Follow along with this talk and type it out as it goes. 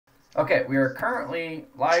Okay, we are currently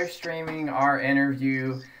live streaming our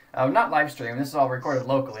interview. Not live streaming, this is all recorded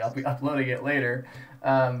locally. I'll be uploading it later.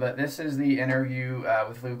 But this is the interview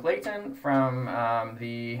with Luke Leighton from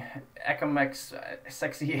the Ecomex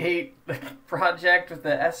 68 project with the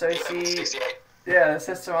Yeah, SoC, 68. yeah, the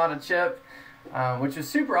system on a chip, which is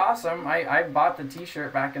super awesome. I bought the t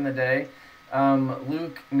shirt back in the day.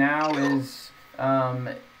 Luke now Cool. is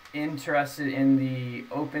interested in the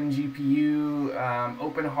open GPU,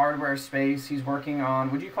 open hardware space. He's working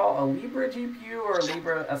on, would you call it a Libre GPU or a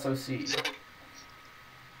Libre SoC? Li-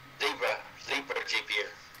 Libre, Libre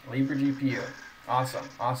GPU. Libre GPU. Awesome,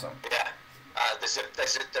 awesome. Yeah.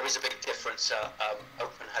 There is a big difference.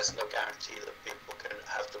 Open has no guarantee that people can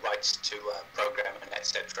have the rights to program and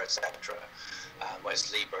etc. etc.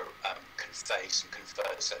 Whereas Libre conveys and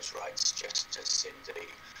confers those rights just as in the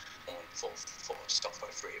for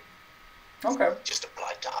software free, Okay, just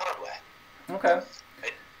applied to hardware. okay.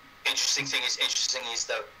 And interesting is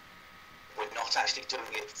that we're not actually doing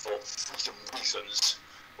it for freedom reasons.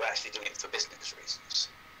 We're actually doing it for business reasons.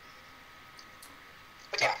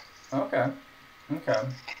 But yeah, Okay, okay.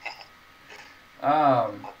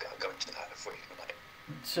 Um, I'll go into that if we like.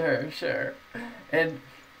 sure, sure. And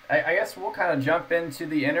I guess we'll kind of jump into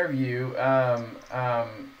the interview.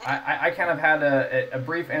 I kind of had a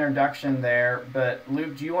brief introduction there, but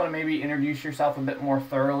Luke, do you want to maybe introduce yourself a bit more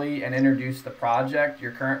thoroughly and introduce the project,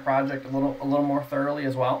 your current project, a little more thoroughly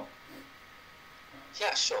as well?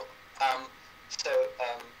 Yeah, sure. So,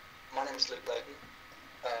 my name is Luke Leighton.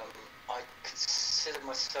 I consider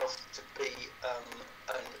myself to be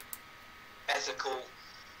an ethical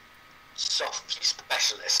software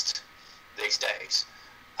specialist these days.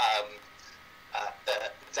 Um,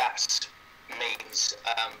 that means,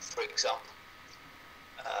 for example,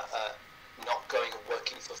 not going and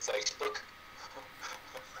working for Facebook,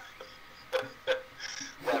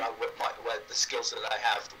 where the skills that I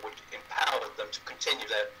have would empower them to continue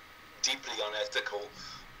their deeply unethical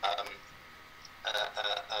um,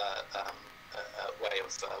 way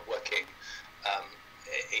of working. Um,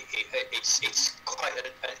 it's quite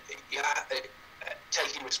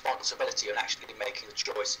taking responsibility and actually making the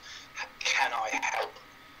choice. Can I help?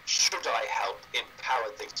 Should I help empower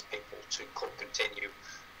these people to continue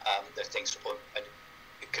their things and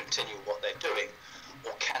continue what they're doing,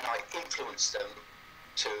 or can I influence them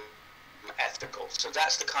to ethical? So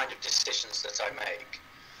that's the kind of decisions that I make.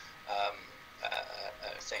 Um,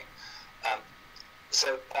 thing. Um,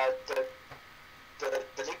 so the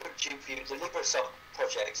Libre GPU, the Libre Soft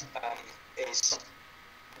project is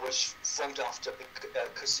was formed after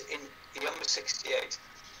because in Yoma 68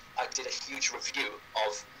 I did a huge review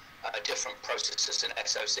of different processors and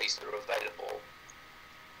SoCs that are available.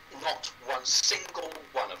 Not one single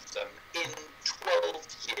one of them in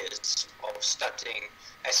 12 years of studying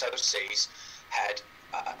SoCs had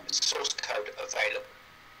source code available.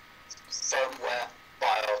 Firmware,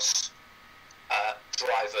 BIOS,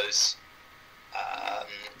 drivers,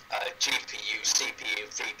 GPU, CPU,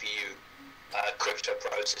 VPU, crypto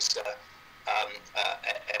processor,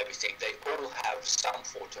 everything. They all have some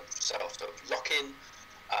sort of lock-in,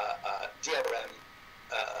 DRM,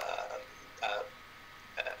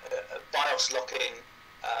 BIOS locking,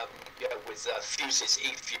 with fuses,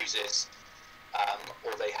 e-fuses,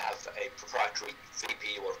 or they have a proprietary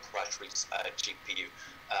VPU or a proprietary GPU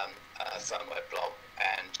firmware block,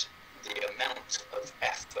 and the amount of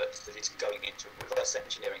effort that is going into reverse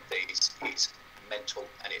engineering these is mental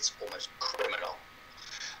and it's almost criminal.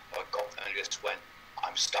 I got just when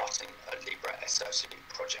I'm starting a Libre SoC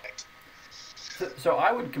project. So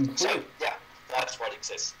I would So complete. yeah, that's what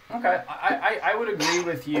exists. Okay, I would agree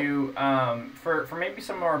with you. For maybe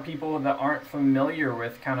some of our people that aren't familiar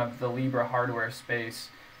with kind of the Libra hardware space,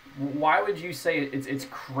 why would you say it's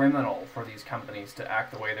criminal for these companies to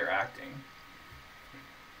act the way they're acting?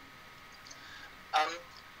 Um,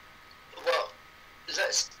 well,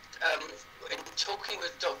 let's in talking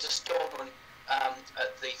with Dr. Storman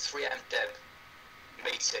at the 3M Deb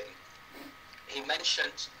meeting, he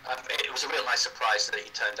mentioned it was a real nice surprise that he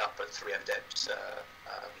turned up at 3M Deb's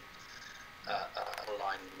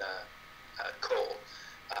online call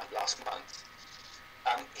last month.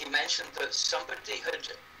 He mentioned that somebody had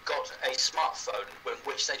got a smartphone in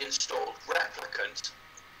which they'd installed Replicant,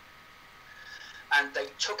 and they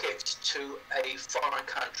took it to a foreign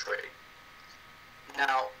country.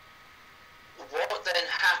 Now, what then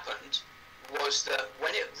happened was that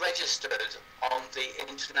when it registered on the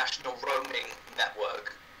international roaming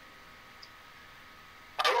network,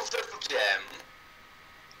 over them,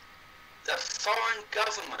 the foreign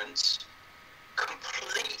governments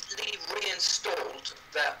completely reinstalled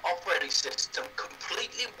their operating system,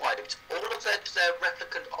 completely wiped submit all of their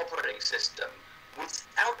replicant operating system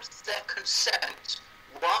without their consent,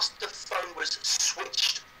 whilst the phone was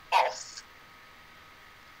switched off,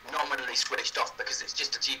 nominally switched off because it's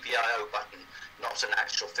just a GPIO button, not an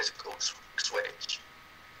actual physical switch,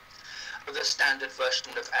 with a standard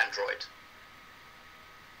version of Android.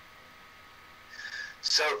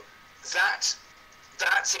 So that's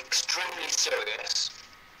extremely serious,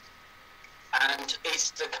 and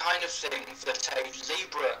it's the kind of thing that a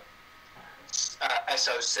Libre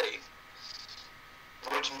SoC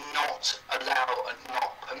would not allow and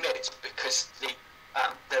not permit, because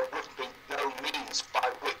there would be no means by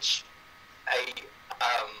which a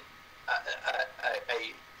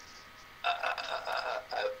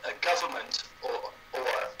government or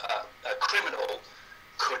a criminal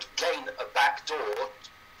could gain a backdoor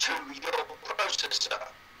to your processor.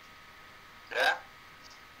 Yeah.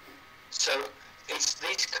 So it's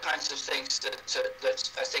these kinds of things that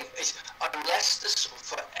I think is, unless this,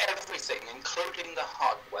 for everything, including the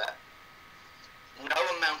hardware,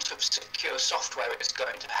 no amount of secure software is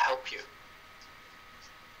going to help you.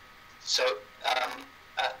 So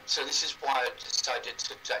so this is why I decided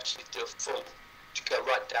to actually do to go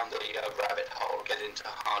right down the rabbit hole, get into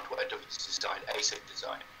hardware design, ASIC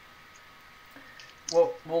design.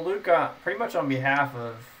 Well, Luke, pretty much on behalf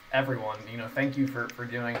of everyone, thank you for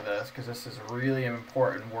doing this, because this is really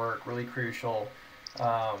important work, really crucial.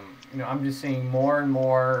 I'm just seeing more and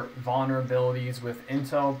more vulnerabilities with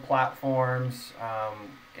Intel platforms.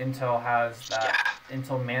 Intel has that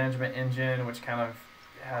Intel management engine, which kind of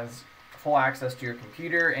has full access to your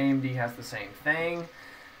computer. AMD has the same thing.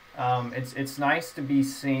 It's nice to be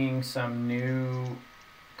seeing some new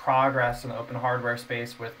progress in the open hardware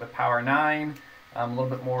space with Power 9. A little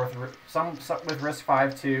bit more with some with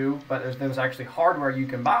RISC-V too, but there's actually hardware you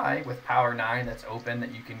can buy with Power 9 that's open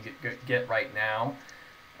that you can get right now.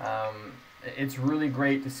 It's really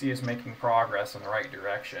great to see us making progress in the right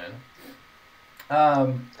direction. I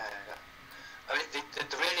mean,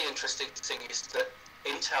 the really interesting thing is that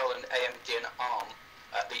Intel and AMD and ARM,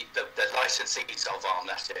 the licensees of ARM,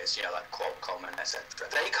 that is, like Qualcomm and etc.,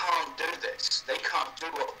 they can't do this. They can't do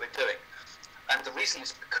what we're doing, and the reason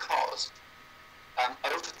is because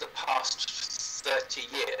over the past 30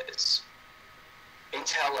 years,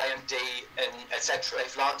 Intel, AMD, and etc.,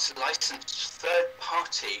 they've licensed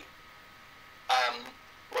third-party,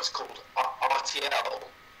 what's called RTL,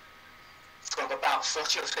 from about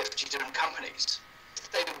 40 or 50 different companies.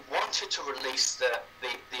 They wanted to release the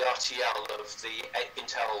RTL of the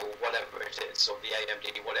Intel, whatever it is, or the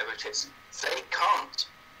AMD, whatever it is. They can't,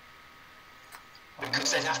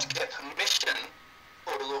 because they'd have to get permission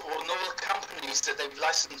or all the companies that they've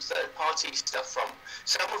licensed third-party stuff from,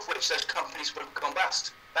 some of which those companies would have gone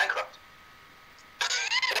bankrupt.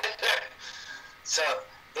 So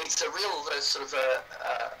it's a real sort of a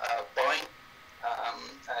bind.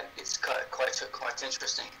 It's quite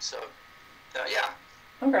interesting. So yeah.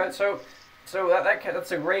 Okay, so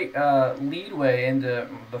that's a great leadway into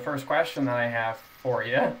the first question that I have for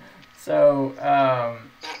you. So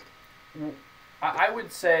I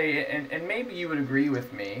would say, and maybe you would agree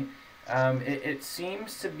with me, it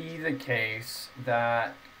seems to be the case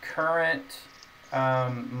that current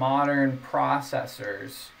modern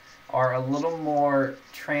processors are a little more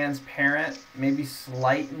transparent, maybe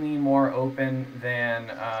slightly more open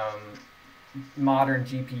than modern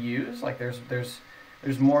GPUs. Like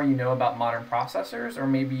there's more about modern processors, or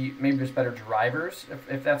maybe there's better drivers,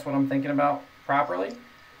 if that's what I'm thinking about properly.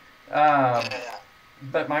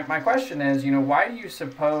 But my question is, why do you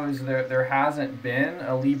suppose there hasn't been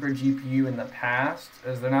a Libre GPU in the past?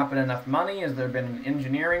 Has there not been enough money? Has there been an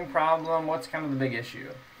engineering problem? What's kind of the big issue?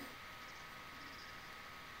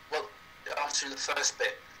 Well, answering the first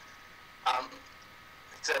bit,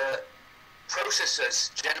 the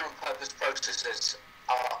processors, general purpose processors,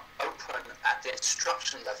 are open at the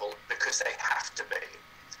instruction level because they have to be.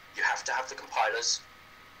 You have to have the compilers.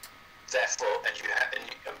 Therefore, and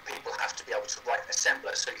people have to be able to write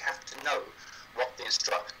assembler, so you have to know what the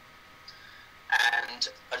instruct. And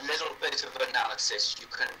a little bit of analysis, you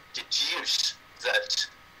can deduce that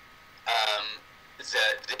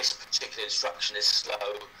this particular instruction is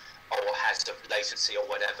slow or has a latency or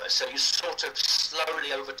whatever. So you sort of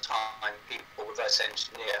slowly over time, people reverse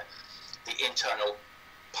engineer the internal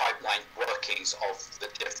pipeline workings of the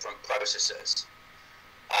different processors.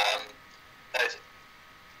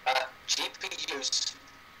 GPUs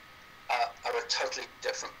are a totally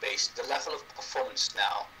different beast. The level of performance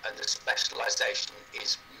now and the specialization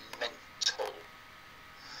is mental.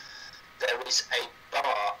 There is a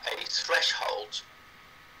bar, a threshold,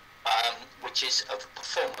 which is of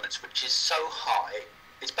performance, which is so high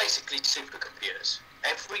It's basically supercomputers.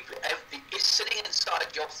 Every it's sitting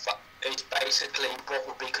inside your phone is basically what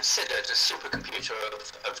would be considered a supercomputer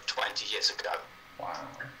of 20 years ago. Wow.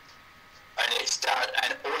 And it's done,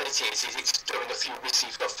 and all it is it's doing a few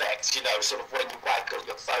receive effects, you know, sort of when you waggle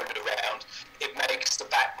your phone around, it makes the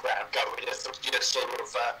background go in a sort of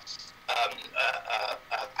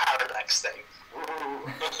parallax thing. Ooh,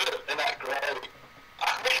 isn't that great?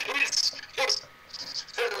 I mean, it's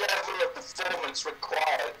the level of performance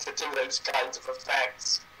required to do those kinds of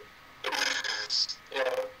effects. You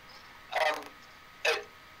know,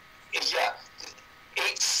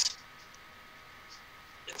 it's.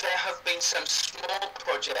 There have been some small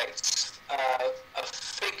projects, a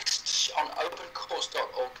fixed, on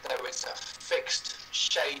opencourse.org there is a fixed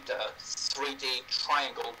shader 3D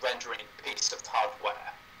triangle rendering piece of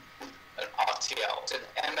hardware, an RTL. It's an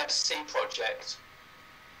MSc project.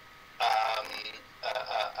 I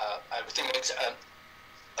think it's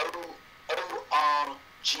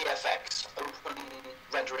ORGFX, Open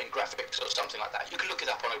Rendering Graphics or something like that. You can look it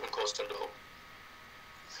up on opencourse.org.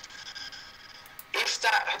 If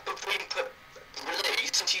that had been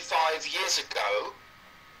released 25 years ago,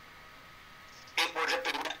 it would have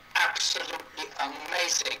been absolutely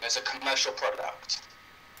amazing as a commercial product.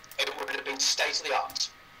 It would have been state of the art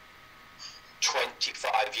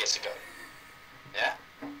 25 years ago. Yeah?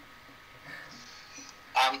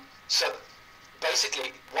 So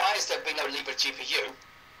basically, why has there been no Libre GPU?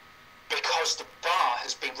 Because the bar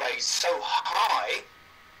has been raised so high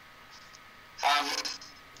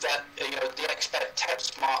that, you know, the expert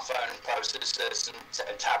smartphone processors and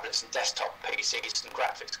tablets and desktop PCs and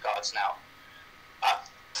graphics cards now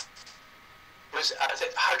was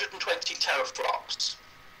 120 teraflops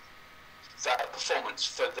for performance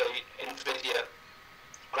for the NVIDIA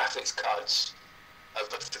graphics cards of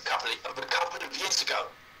a couple of years ago.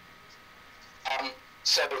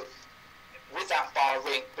 So with that bar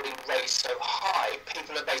being raised so high,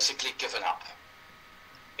 people have basically given up.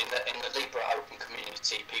 In the Libre open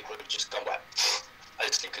community, people have just gone, well, I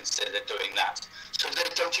just consider doing that. So they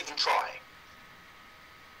don't even try.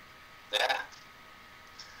 Yeah.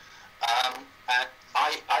 And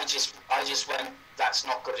I just went, that's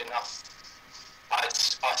not good enough. I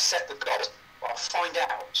set the goal. I'll find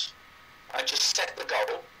out. I just set the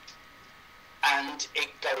goal, and it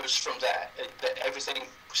goes from there. Everything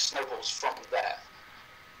snowballs from there.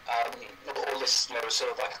 All this, you know,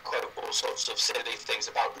 sort of like I quote all sorts of silly things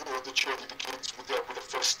about the journey begins with the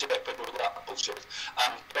first step and all that bullshit.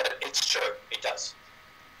 But it's true, it does.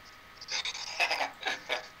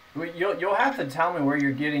 You'll have to tell me where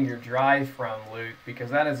you're getting your drive from, Luke, because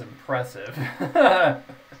that is impressive.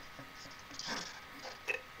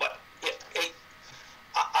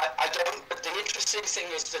 I don't. But the interesting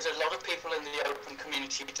thing is that a lot of people in the open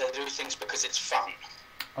community, they do things because it's fun.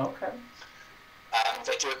 Okay.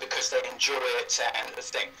 They do it because they enjoy it and the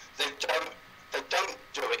thing. They don't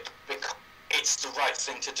do it because it's the right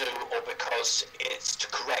thing to do or because it's to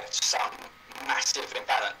correct some massive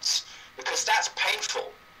imbalance. Because that's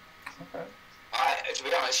painful. Okay. To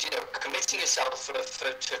be honest, you know, committing yourself to a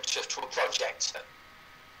project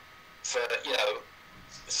for, you know,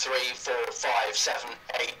 3, 4, 5, 7,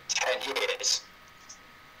 8, 10 years,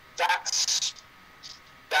 that's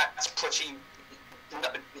pretty.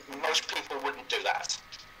 Most people wouldn't do that.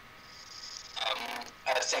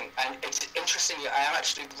 And it's interesting. I am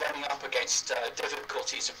actually running up against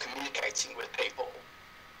difficulties of communicating with people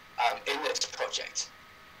in this project.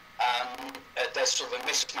 There's sort of a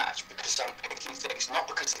mismatch because I'm picking things not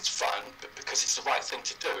because it's fun, but because it's the right thing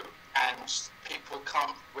to do, and people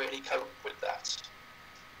can't really cope with that.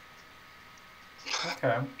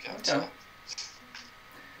 Okay. So,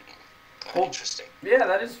 well, interesting. Yeah,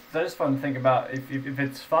 that is fun to think about. If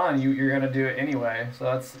it's fun, you're gonna do it anyway. So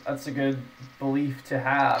that's a good belief to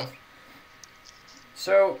have.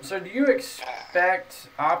 So do you expect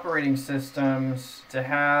operating systems to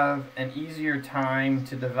have an easier time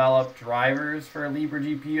to develop drivers for a Libre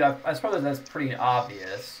GPU? I suppose that's pretty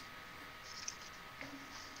obvious.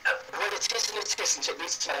 Well, it is and it isn't. It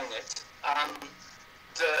needs saying it.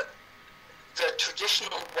 The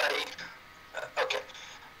traditional way. Okay.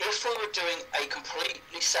 If we were doing a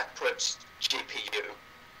completely separate GPU,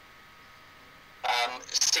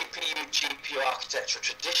 CPU, GPU architecture,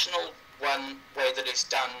 traditional one way that it's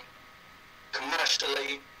done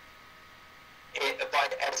commercially by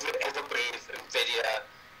everybody, NVIDIA,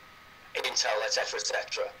 Intel, etc.,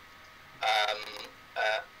 etc.,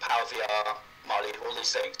 PowerVR, Mali, all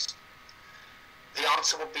these things, the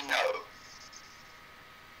answer would be no.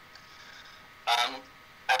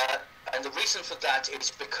 And the reason for that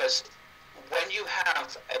is because when you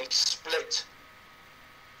have a split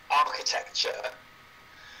architecture,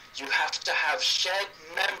 you have to have shared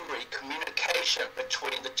memory communication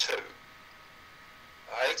between the two,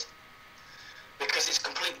 right? Because it's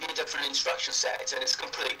completely different instruction sets and it's a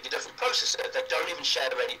completely different processor. They don't even share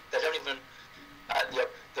any. They don't even.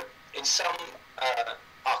 In some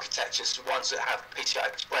architectures, the ones that have PCI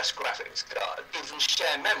Express graphics card, even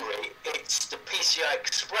share memory. It's the PCI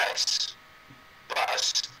Express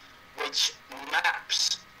bus which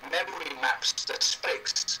memory maps the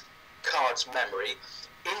SPIX card's memory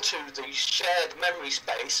into the shared memory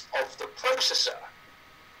space of the processor.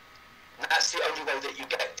 And that's the only way that you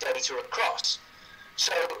get data across.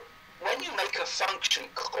 So when you make a function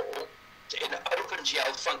call, in an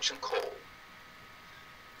OpenGL function call,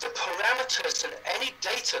 the parameters and any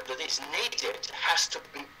data that is needed has to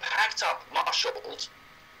be packed up, marshaled,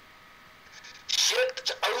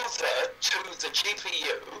 shipped over to the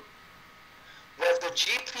GPU, where the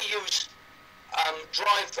GPU's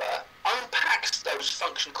driver unpacks those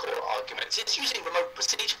function call arguments. It's using remote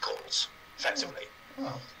procedure calls, effectively.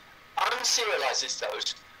 Oh. Unserializes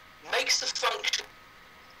those, makes the function,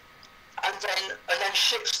 and then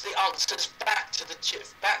ships the answers back to the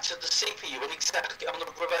CPU and exactly on the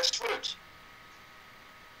reverse route.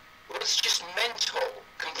 Well, it's just mental,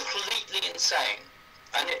 completely insane,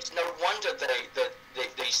 and it's no wonder the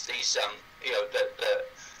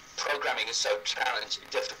programming is so challenging,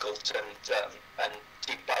 difficult, and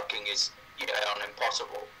debugging is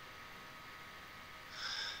impossible.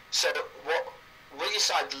 So what we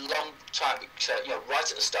decided a long time, right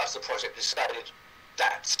at the start of the project, decided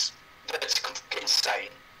that's insane,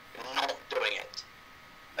 not doing it,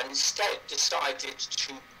 and instead decided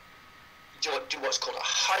to do what's called a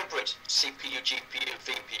hybrid CPU, GPU,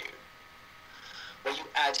 VPU, where you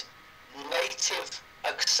add native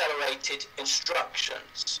accelerated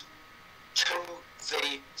instructions to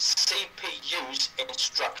the CPU's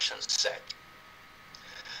instruction set.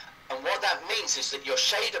 And what that means is that your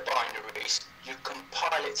shader binaries, you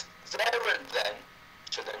compile it there and then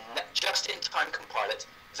to the just-in-time compile it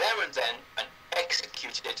there and then and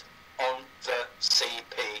execute it on the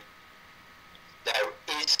CP. There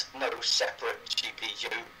is no separate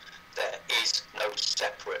GPU. There is no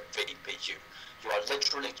separate VPU. You are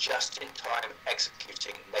literally just-in-time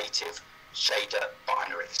executing native shader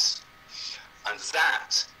binaries. And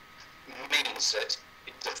that means that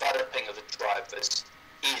developing of the drivers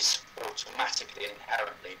is automatically and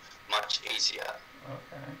inherently much easier.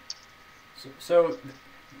 Okay. So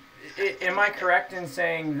am I correct in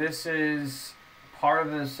saying this is part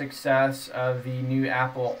of the success of the new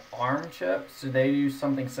Apple ARM chips? Do they do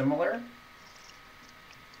something similar?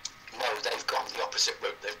 No, they've gone the opposite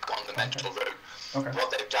route. They've gone the mental route. Okay.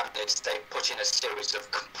 What they've done is they've put in a series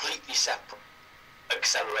of completely separate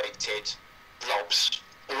accelerated blobs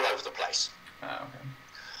all over the place. Oh, okay.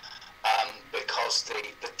 Because the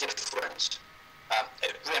different,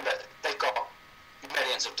 remember, they've got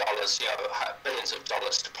millions of dollars, billions of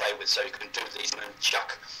dollars to play with, so you can do these and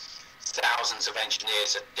chuck thousands of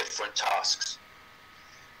engineers at different tasks.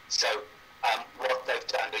 So what they've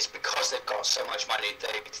done is, because they've got so much money,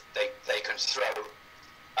 they can throw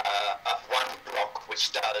one block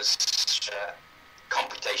which does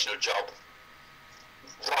computational job,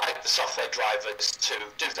 write the software drivers to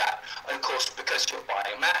do that, and of course, because you're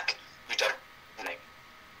buying a Mac, you don't need.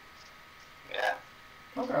 Yeah.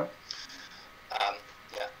 Okay.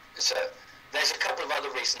 Yeah. So there's a couple of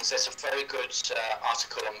other reasons. There's a very good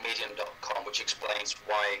article on Medium.com which explains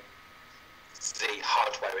why the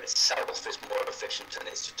hardware itself is more efficient, and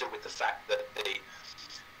it's to do with the fact that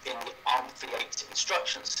in the ARM v8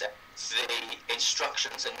 instruction set, the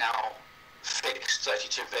instructions are now fixed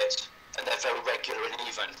 32-bit, and they're very regular and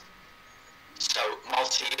even. So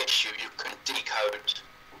multi-issue, you can decode,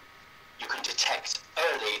 you can detect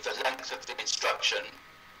early the length of the instruction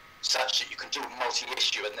such that you can do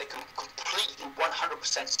multi-issue, and they can completely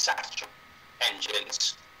 100% saturate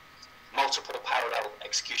engines, multiple parallel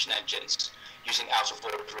execution engines, using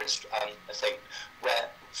out-of-order thing, where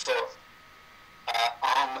for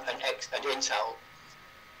ARM and Intel,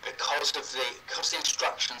 because the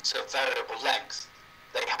instructions are variable length,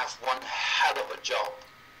 they have one hell of a job.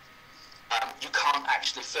 You can't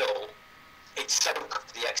actually fill, it's so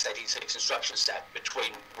the x86 instruction set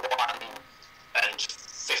between 1 and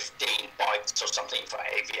 15 bytes or something for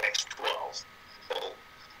AVX12.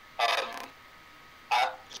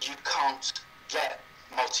 You can't get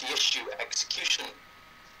multi-issue execution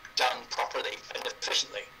done properly and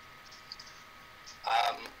efficiently.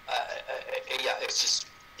 It's just,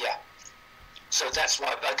 yeah. So that's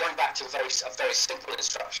why, by going back to a very simple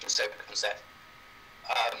instruction set,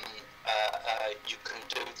 you can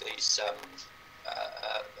do these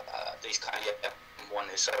he's kind of, yeah,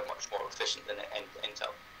 M1 is so much more efficient than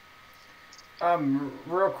Intel.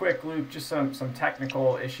 Real quick, Luke, just some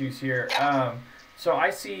technical issues here. Yeah. So I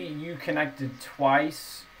see you connected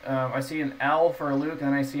twice. I see an L for Luke,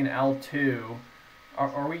 and then I see an L2.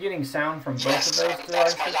 Are we getting sound from both of those devices?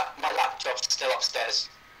 That's my laptop's still upstairs.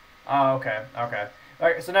 Oh, okay. All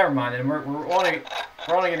right, so never mind. Then we're only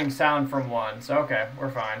getting sound from one. So okay,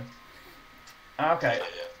 we're fine. Okay.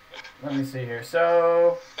 Let me see here.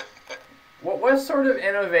 So, what sort of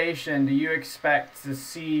innovation do you expect to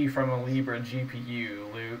see from a Libre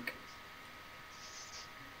GPU, Luke?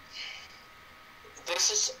 This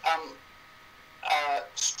is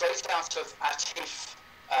straight out of Atif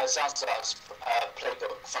Zazar's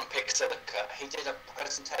playbook from Pixelica. He did a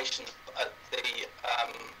presentation at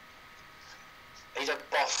he did a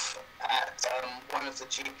BOF at one of the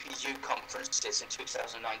GPU conferences in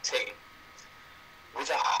 2019 with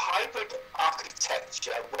a hybrid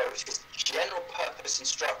architecture where it is general purpose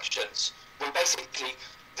instructions, where basically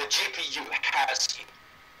the GPU has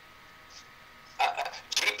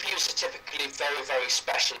GPUs are typically very, very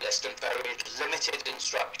specialist and very limited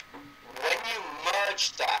instruction. When you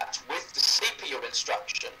merge that with the CPU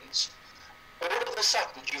instructions, all of a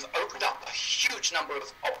sudden you've opened up a huge number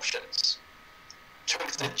of options to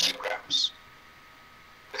the G-grams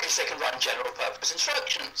because they can run general purpose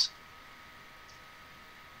instructions.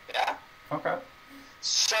 Yeah? Okay.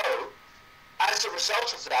 So, as a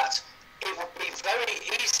result of that, it would be very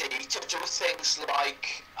easy to do things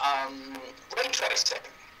like ray tracing,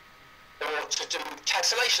 or to do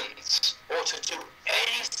tessellations, or to do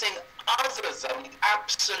anything other than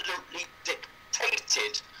absolutely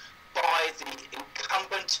dictated by the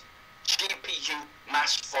incumbent GPU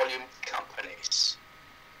mass volume companies.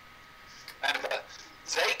 Remember,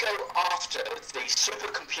 they go after the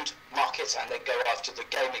supercompute market and they go after the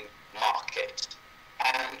gaming market,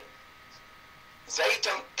 and they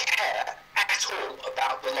don't care at all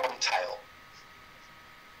about the long tail,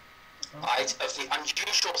 right, of the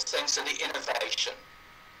unusual things and the innovation.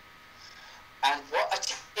 And what I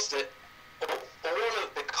is that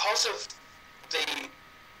because of the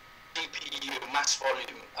GPU mass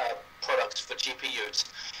volume products for GPUs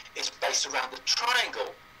is based around the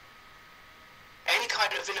triangle. Any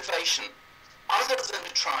kind of innovation other than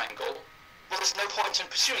the triangle, well, there's no point in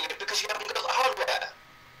pursuing it because you haven't got the hardware.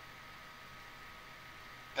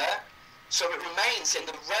 Yeah? So it remains in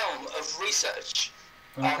the realm of research,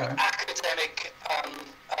 academic,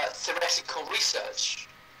 theoretical research.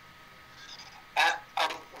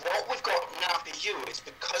 What we've got now for you is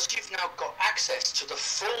because you've now got access to the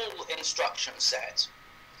full instruction set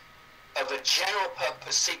of a general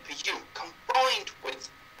purpose CPU combined with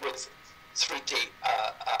 3D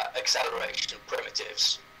acceleration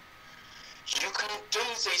primitives, you can do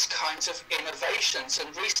these kinds of innovations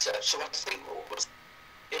and research. So I think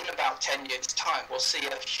in about 10 years' time, we'll see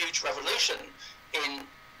a huge revolution in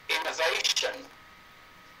innovation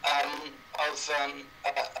of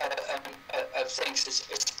things,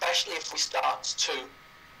 especially if we start to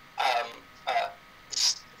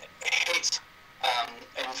hit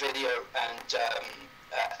NVIDIA and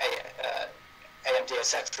AMD,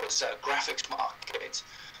 etc's graphics market.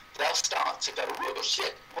 They'll start to go, oh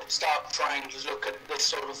shit, we'll start trying to look at this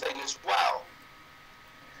sort of thing as well.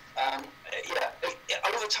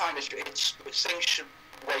 Over time, things should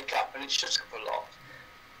wake up, and it should happen a lot.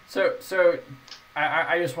 So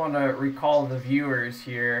I just want to recall the viewers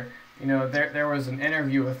here. You know, there was an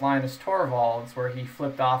interview with Linus Torvalds where he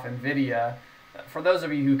flipped off NVIDIA. For those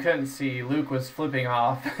of you who couldn't see, Luke was flipping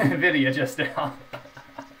off NVIDIA just now.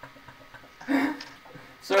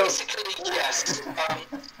 So basically, yes.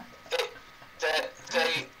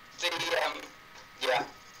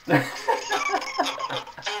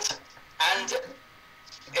 and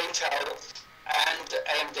Intel and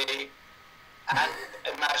AMD and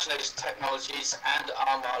Imagination Technologies and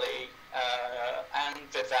Armali and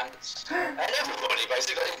Vivant and everybody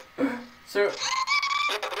basically. So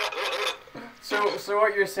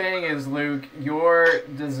what you're saying is, Luke, your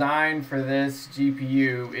design for this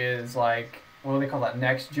GPU is like, what do they call that,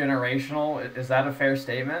 next generational? Is that a fair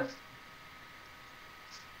statement?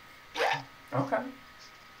 Yeah. Okay.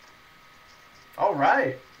 All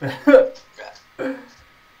right.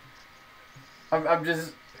 I'm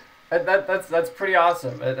just that's pretty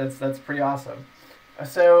awesome. That's pretty awesome.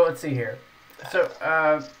 So let's see here. So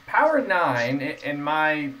Power 9 in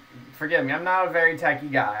my, forgive me, I'm not a very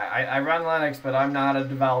techie guy. I run Linux, but I'm not a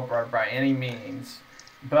developer by any means.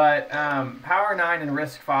 But Power 9 and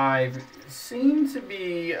RISC-V seem to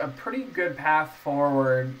be a pretty good path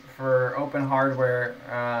forward for open hardware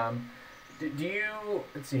Do you,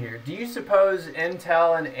 let's see here, do you suppose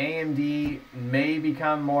Intel and AMD may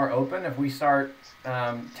become more open if we start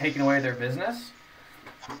taking away their business?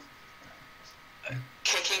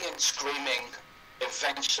 Kicking and screaming,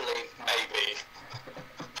 eventually, maybe.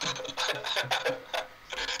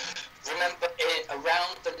 Remember,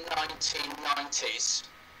 around the 1990s,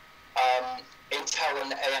 Intel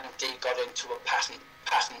and AMD got into a patent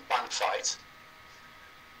bun fight,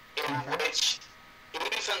 in which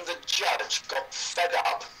even the judge got fed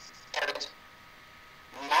up and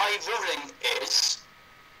my ruling is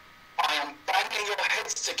I am banging your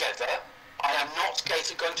heads together. I am not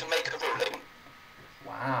going to make a ruling.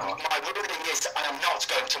 Wow. My ruling is I am not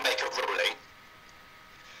going to make a ruling.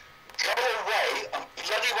 Go away and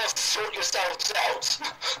bloody well sort yourselves out.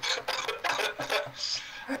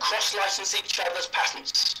 Cross-license each other's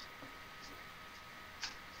patents.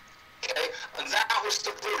 Okay, and that was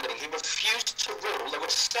the ruling. He refused to rule. It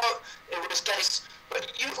was but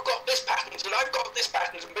you've got this patent and I've got this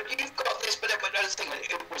patent, but you've got this, but another thing.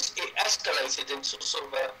 It escalated into sort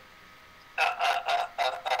of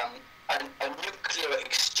a nuclear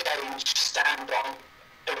exchange standoff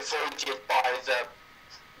avoided by the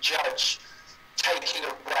judge taking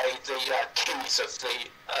away the keys of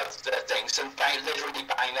the things and literally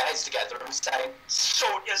banging their heads together and saying,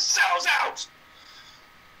 "Sort yourselves out."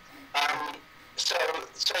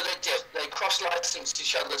 So they did. They cross-licensed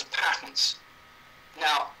each other's patents.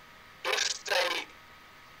 Now, if they,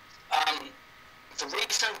 the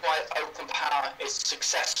reason why open power is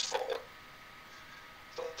successful,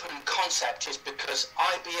 open concept, is because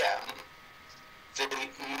IBM, the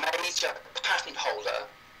major patent holder,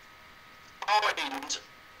 joined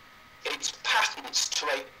its patents to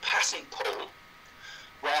a patent pool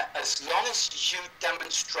where, as long as you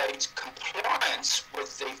demonstrate compliance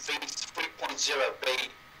with the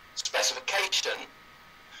v3.0b specification,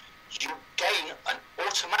 you gain an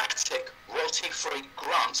automatic royalty-free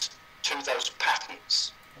grant to those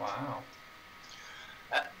patents. Wow.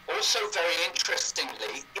 Also, very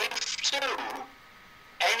interestingly, if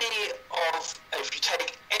you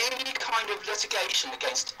take any kind of litigation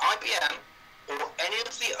against IBM or any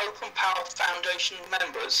of the Open Power Foundation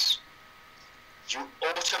members, you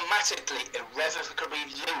automatically, irrevocably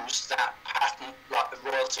lose that patent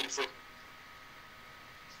royalty-free.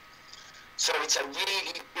 So it's a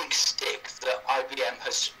really big stick that IBM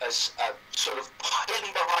has sort of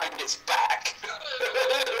hidden behind its back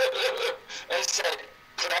and said,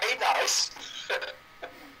 "Play nice."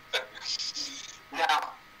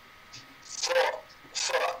 Now, for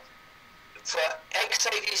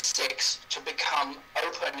x86 to become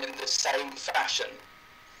open in the same fashion,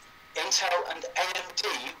 Intel and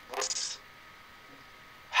AMD would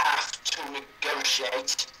have to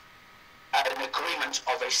negotiate an agreement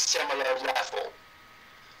of a similar level,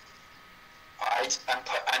 right?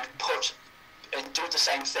 And do the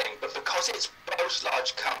same thing. But because it's both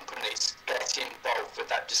large companies getting involved with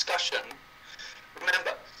that discussion,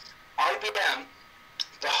 remember, IBM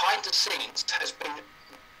behind the scenes has been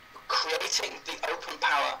creating the open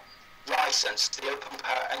power license, the open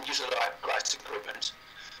power and user rights agreement,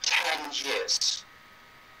 10 years.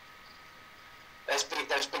 There's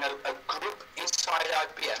been a group inside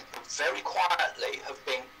IBM who very quietly have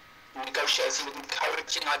been negotiating and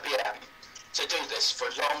encouraging IBM to do this for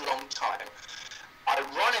a long, long time.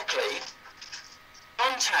 Ironically,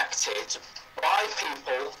 contacted by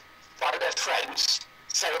people, by their friends,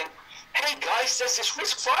 saying, "Hey guys, there's this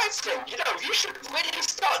RISC-V thing, you should really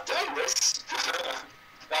start doing this."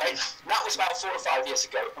 Right? That was about 4 or 5 years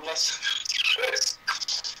ago, unless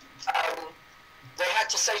they had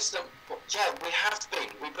to say to them, "Well, yeah, we have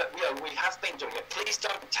been doing it. Please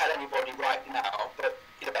don't tell anybody right now, but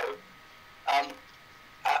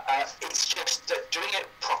it's just that doing it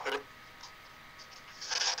properly."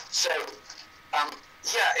 So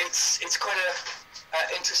it's quite a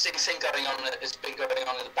interesting thing going on that has been going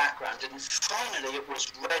on in the background, and finally it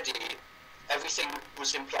was ready. Everything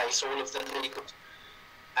was in place, all of the legal,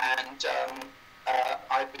 and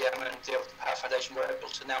IBM and the Open Power Foundation were able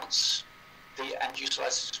to announce the end-use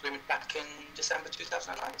license agreement back in December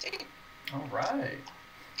 2019. All right.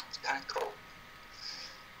 It's kind of cool.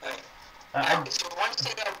 Now, so one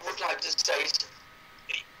thing I would like to say is,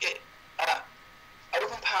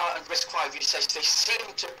 Open Power and RISC-V, you say they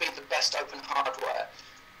seem to be the best open hardware.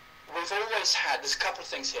 We've always had, there's a couple of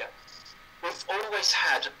things here. We've always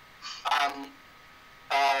had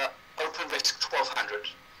OpenRISC 1200.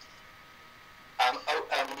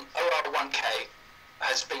 OR1K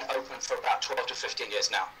has been open for about 12 to 15 years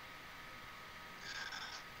now.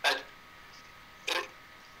 And the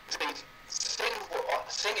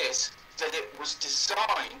thing is that it was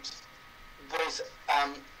designed with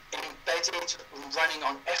embedded running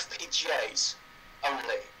on FPGAs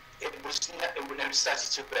only. It was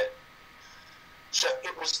 32-bit. So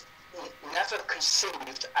it was never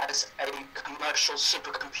conceived as a commercial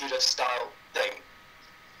supercomputer style thing.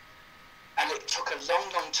 And it took a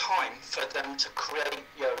long, long time for them to create,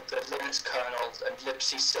 the Linux kernel and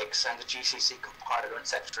libc6 and the GCC compiler,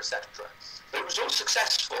 etc., etc. But it was all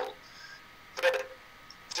successful. But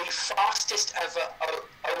the fastest ever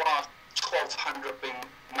OR 1200 being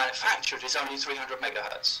manufactured is only 300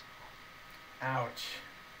 megahertz. Ouch.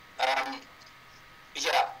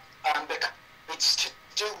 Because it's to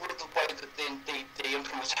do with the way that the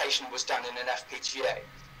implementation was done in an FPGA.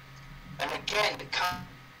 And again, it comes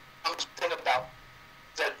to the thing about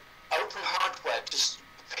that open hardware, just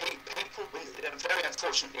people, very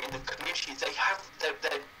unfortunately in the community,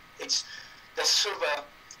 there's sort of a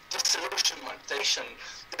disillusionment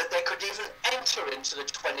that they could even enter into the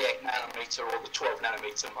 28 nanometer or the 12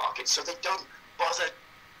 nanometer market, so they don't bother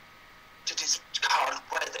to design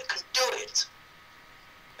hardware that can do it.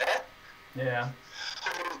 Yeah.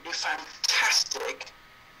 Absolutely fantastic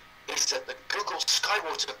is that the Google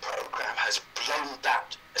Skywater program has blown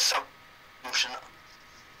that assumption up.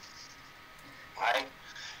 Right?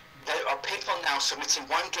 There are people now submitting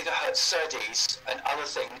 1 gigahertz SerDes and other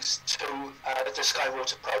things to the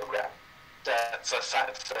Skywater program for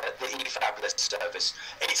the eFabless service.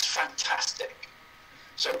 It's fantastic.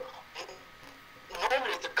 So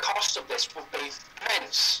normally the cost of this would be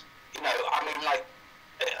immense.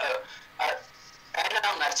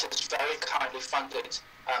 NLNet has very kindly funded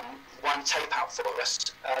one tape out for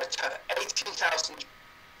us, 18,000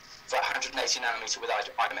 for 180 nanometer with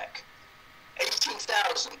iMac.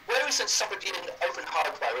 18,000. Where is somebody in open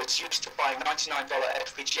hardware who's used to buying $99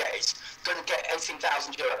 FPGAs going to get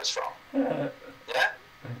 18,000 euros from? Yeah?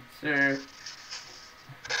 Sure.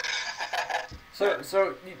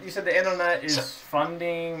 So you said the internet is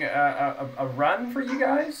funding a run for you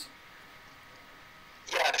guys?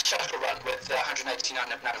 Yeah, a shuttle run with 189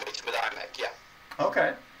 nanometer with iMac, yeah.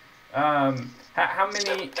 Okay. How many...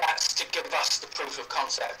 So that's to give us the proof of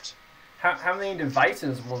concept. How many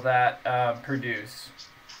devices will that produce?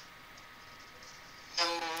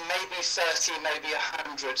 Maybe 30, maybe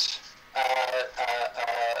 100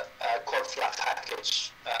 quad flat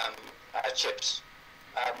package chips.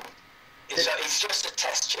 It's just a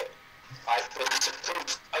test chip, right? But it's a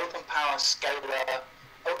proof open power scalar,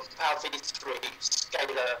 open power V3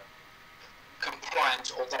 scalar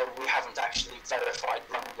compliant, although we haven't actually verified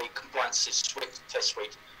run the compliance test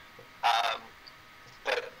suite.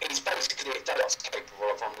 But it's basically what's capable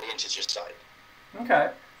of on the integer side. Okay.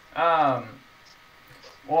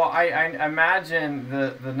 Well, I imagine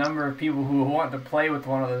the number of people who want to play with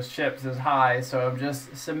one of those chips is high, so I'm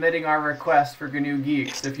just submitting our request for GNU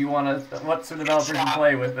Geeks if you want to, what some developers can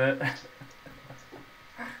play with it.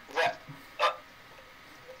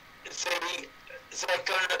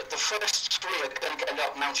 The first 3 are going to get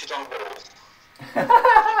up mounted on a wall.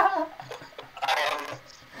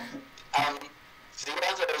 The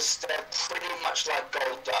others, they're pretty much like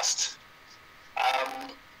gold dust.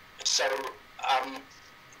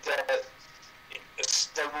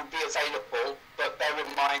 They will be available, but bear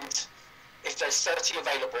in mind, if there's 30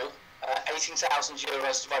 available, 18,000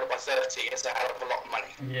 euros divided by 30 is a hell of a lot of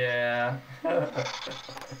money. Yeah.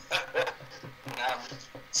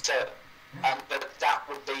 But that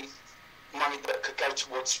would be money that could go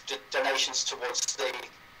towards donations towards the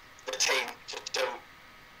team to do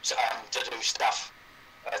stuff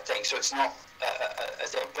thing. So it's not a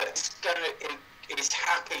thing, but it's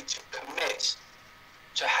happy to commit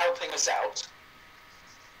to helping us out.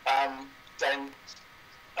 Then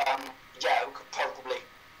we could probably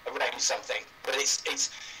arrange something. But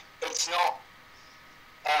it's not.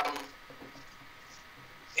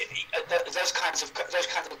 Those kinds of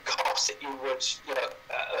costs that you would,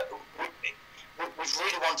 we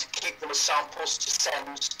really want to keep them as samples to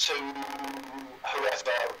send to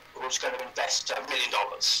whoever who's going to invest $1 million,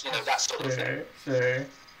 that sort of thing. Sure.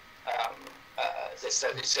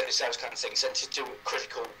 It's those kind of things, and to do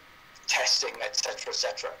critical testing, etc.,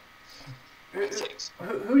 etc. Who do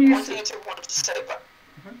you One thing I did want to say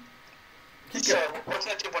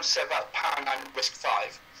about Power 9 Risk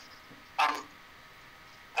 5.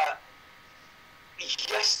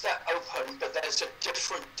 Yes, they're open, but there's a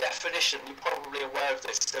different definition. You're probably aware of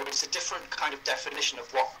this. There is a different kind of definition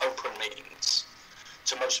of what open means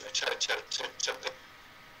to most.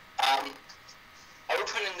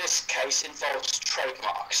 Open in this case involves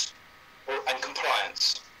trademarks and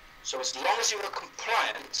compliance. So as long as you are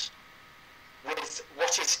compliant with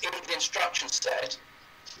what is in the instruction set,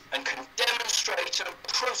 and can demonstrate and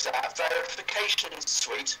prove that verification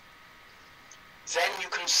suite, then you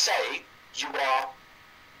can say you are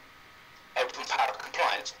open power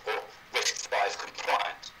compliant or risk 5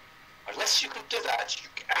 compliant. Unless you can do that, you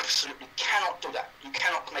absolutely cannot do that. You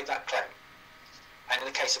cannot make that claim. And in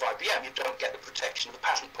the case of IBM, you don't get the protection of the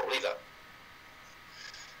patent pool either.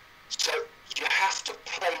 So you have to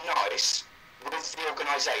play nice with the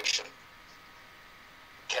organization.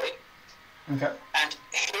 Okay? Okay. And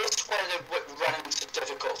here's where they run into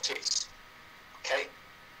difficulties. Okay?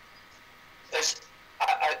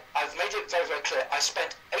 I've made it very, very clear. I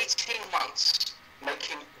spent 18 months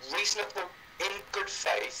making reasonable, in good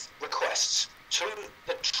faith requests to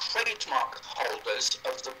the trademark holders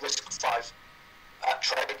of the Risk 5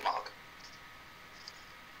 trademark.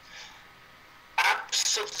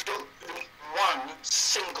 Absolutely one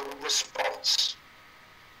single response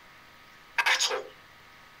at all.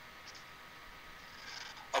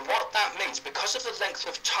 And what that means, because of the length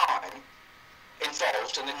of time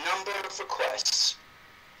involved and the number of requests,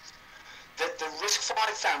 that the Risk 5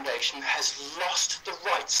 Foundation has lost the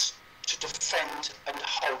rights to defend and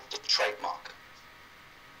hold the trademark.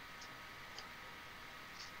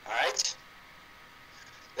 All right?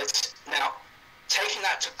 Now, taking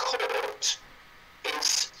that to court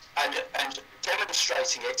is, and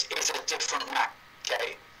demonstrating it is a different matter,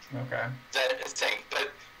 okay? Okay. Than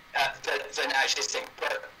actually think.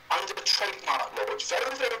 But under the trademark law, it's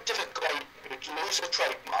very, very difficult to lose a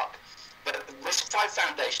trademark. But the Risk 5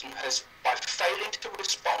 Foundation has, by failing to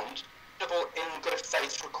respond in good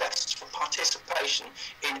faith requests for participation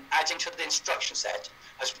in adding to the instruction set,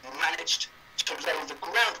 has managed to lay the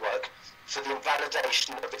groundwork for the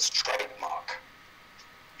invalidation of its trademark.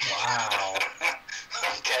 Wow.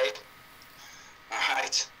 Okay. All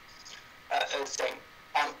right.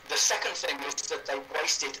 The second thing is that they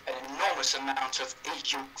wasted an enormous amount of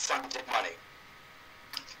EU-funded money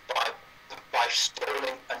by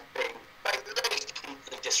stalling and being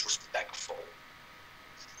blatantly disrespectful.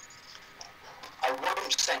 I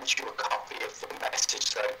won't send you a copy of the message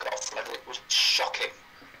that I got from it. It was shocking.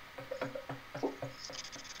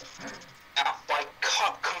 Now, by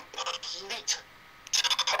complete,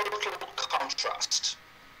 total contrast,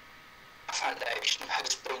 the Foundation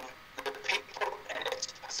has been, the people in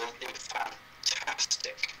it have been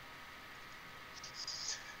fantastic.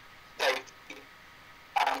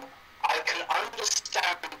 I can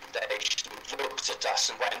understand the Foundation looked at us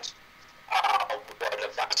and went, oh, what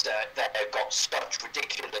about they've got such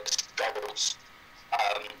ridiculous goals.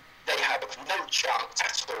 They have no chance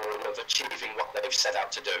at all of achieving what they've set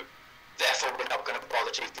out to do. Therefore, we're not going to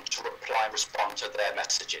bother to reply and respond to their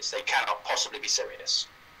messages. They cannot possibly be serious.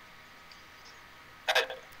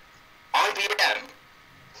 IBM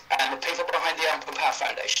and the people behind the Open Power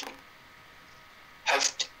Foundation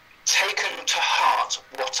have taken to heart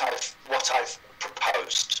what I've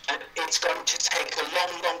proposed, and it's going to take a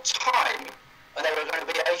long, long time, and there are going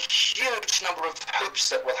to be a huge number of hoops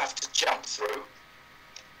that we'll have to jump through,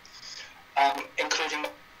 including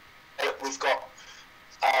that we've got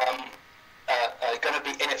going to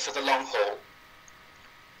be in it for the long haul.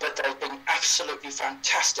 But they've been absolutely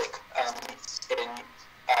fantastic in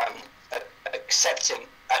accepting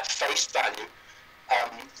at face value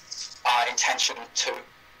our intention to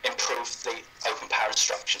improve the open power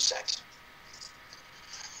instruction set.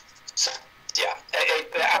 So, yeah,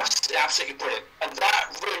 absolutely brilliant. And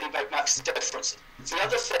that really makes the difference. The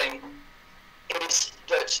other thing is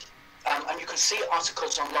that, and you can see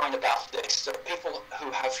articles online about this, that people who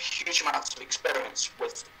have huge amounts of experience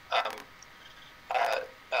with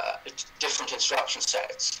different instruction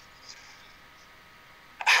sets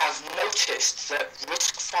have noticed that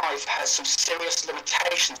Risk 5 has some serious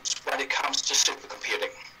limitations when it comes to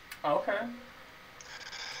supercomputing. Okay.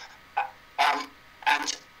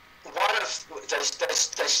 And one of there's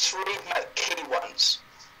three key ones.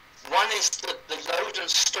 One is that the load and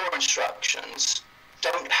store instructions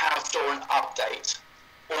don't have store and update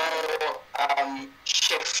or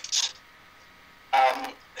shift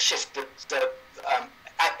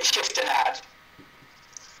and add.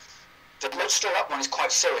 The load store up one is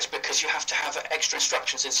quite serious because you have to have extra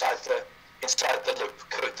instructions inside the loop,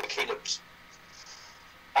 the key loops.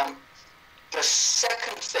 The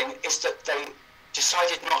second thing is that they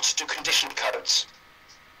decided not to do condition codes.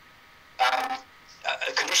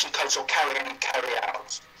 Condition codes or carry in and carry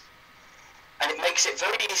out. And it makes it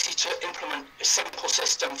very easy to implement a simple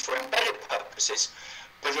system for embedded purposes,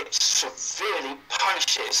 but it severely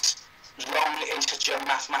punishes long integer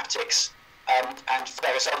mathematics and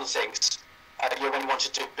various other things. When you want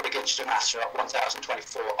to do big integer maths, you're at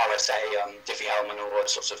 1024 RSA, Diffie-Hellman, all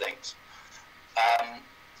those sorts of things.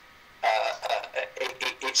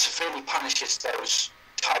 it severely punishes those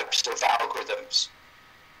types of algorithms.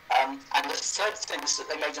 And the third thing is that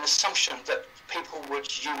they made an assumption that people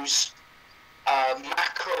would use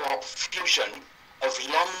macro fusion of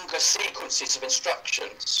longer sequences of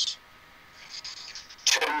instructions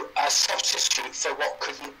to substitute for what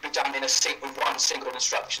couldn't be done in one single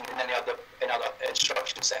instruction in another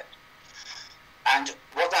instruction set. And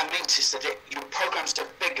what that means is that your programs are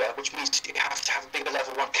bigger, which means you have to have a bigger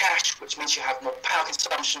level 1 cache, which means you have more power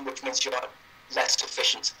consumption, which means you are less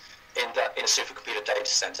efficient in a supercomputer data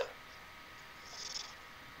center.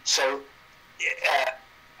 So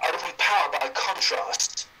open power, by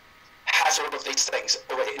contrast, has all of these things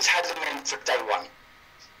already. It's had them in for day one.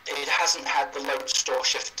 It hasn't had the load, store,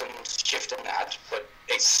 shift and add, but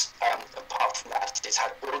it's apart from that, it's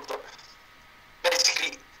had all of the.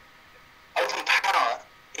 Basically, open power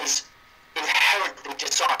is inherently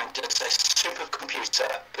designed as a supercomputer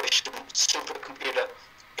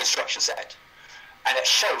instruction set, and it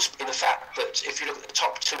shows in the fact that if you look at the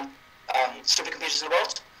top 2 supercomputers in the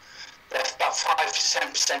world, they're about 5 to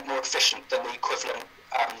 10% more efficient than the equivalent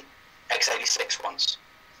x86 ones.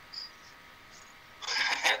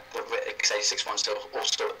 The x86 ones are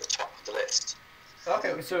also at the top of the list.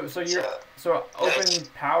 Okay, so open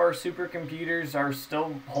power supercomputers are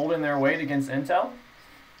still holding their weight against Intel?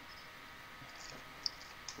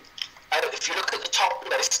 If you look at the top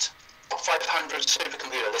list, top 500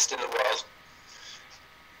 supercomputer list in the world,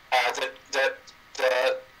 the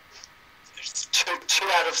two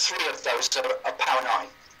out of 3 of those are Power 9.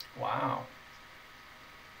 Wow.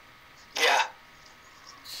 Yeah.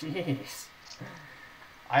 Jeez.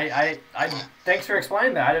 I thanks for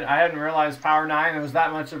explaining that. I hadn't realized Power 9 was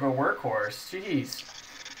that much of a workhorse. Jeez.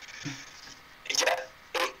 Yeah,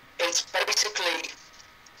 it's basically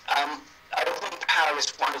open power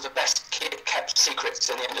is one of the best kept secrets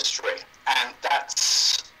in the industry, and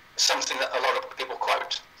that's something that a lot of people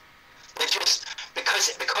quote. They just because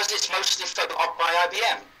it's mostly focused by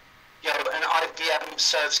IBM. You know, and IBM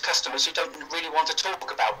serves customers who don't really want to talk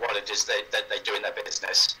about what it is that they do in their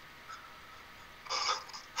business.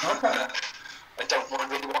 Okay. I don't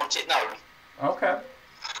really want it known. Okay.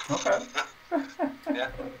 Yeah.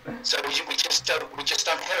 So we just don't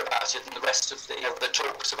hear about it, and the rest of the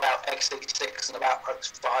talks about x86 and about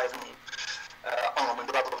x5 and on and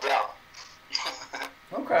blah blah blah.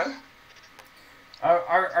 Okay.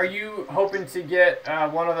 Are you hoping to get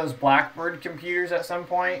one of those Blackbird computers at some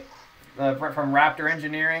point from Raptor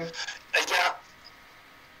Engineering?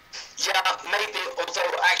 Yeah, maybe.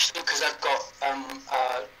 Although actually, because I've got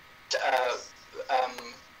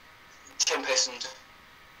Tim Pearson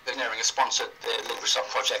Engineering has sponsored the Libre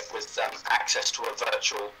project with access to a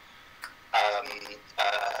virtual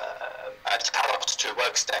Talos 2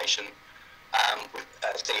 workstation. I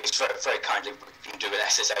think it's very, very kindly we can do an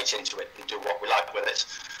SSH into it and do what we like with it.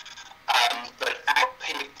 But our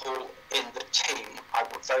people in the team, I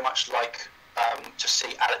would very much like to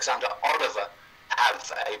see Alexander Oliver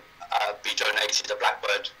have be donated a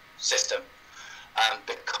Blackbird system,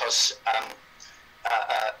 because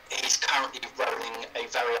he's currently running a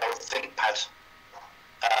very old ThinkPad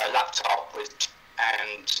laptop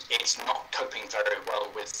and it's not coping very well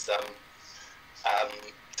with the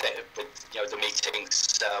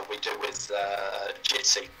meetings we do with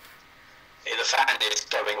Jitsi. The fan is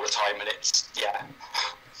going all the time, and it's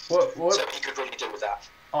What? So he could really do with that.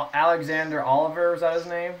 Alexander Oliver, is that his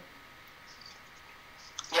name?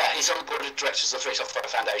 Yeah, he's on the board of directors of the Free Software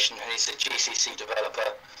Foundation, and he's a GCC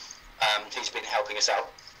developer. He's been helping us out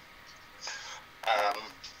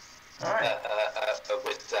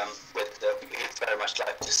we'd very much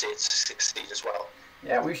like to see it succeed as well.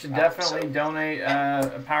 Yeah, we should definitely donate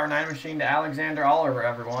a Power 9 machine to Alexander Oliver,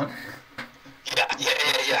 everyone. Yeah,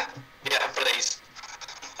 please.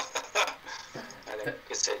 I think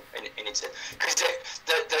it's it. Because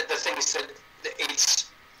the thing is that it's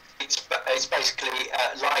basically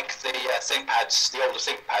like the ThinkPads, the older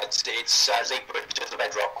ThinkPads. It's Libre to the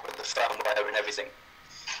bedrock with the firmware and everything.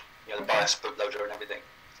 You know, the BIOS bootloader and everything.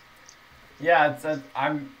 Yeah,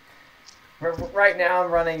 right now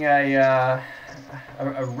I'm running a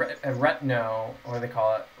Retino, what do they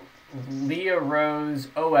call it? Leah Rose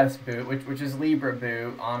OS boot, which is Libre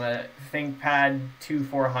boot on a ThinkPad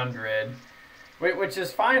 2400, which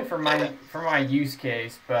is fine for my use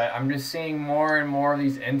case, but I'm just seeing more and more of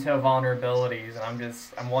these Intel vulnerabilities, and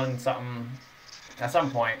I'm wanting something at some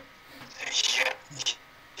point.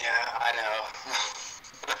 Yeah, I know.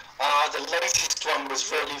 The latest one was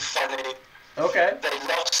really funny. Okay. They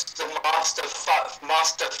lost the master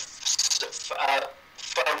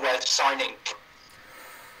firmware signing.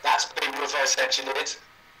 That's been reverse engineered.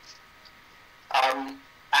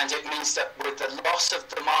 And it means that with the loss of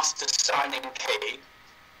the master signing key,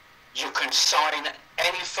 you can sign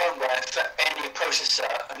any firmware for any processor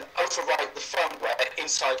and overwrite the firmware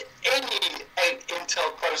inside any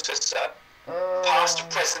Intel processor, past,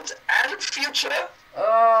 present, and future.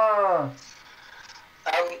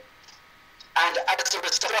 And as a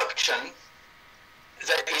instruction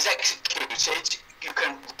that is executed, you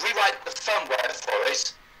can rewrite the firmware for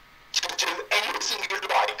it to do anything you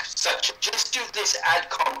like, such as just do this add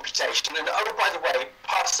computation, and oh, by the way,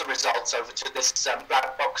 pass the results over to this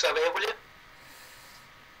black box over here, will you?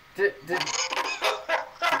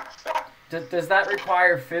 Does that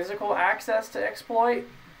require physical access to exploit?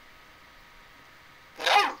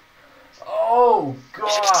 No. Oh God!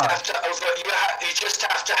 You just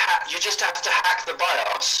have to hack the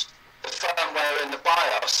BIOS, the firmware in the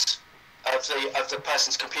BIOS of the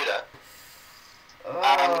person's computer.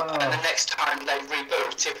 And the next time they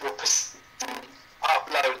reboot, it will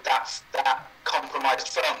upload that compromised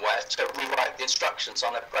firmware to rewrite the instructions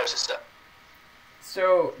on their processor.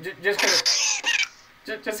 So just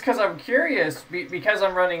because I'm curious, because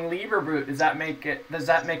I'm running Libre boot, does that make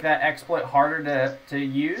that exploit harder to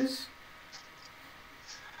use?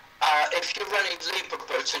 If you're running Libre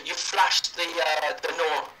boot and you flash the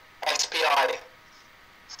NOR SPI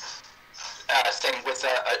thing with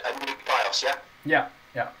a new BIOS, yeah? Yeah.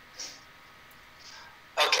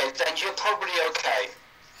 Okay, then you're probably okay.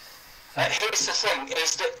 Here's the thing,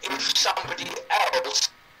 is that if somebody else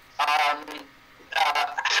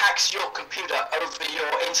hacks your computer over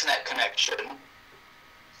your internet connection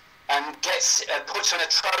and puts on a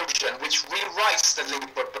Trojan which rewrites the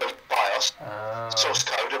Libre boot BIOS source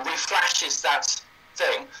code and reflashes that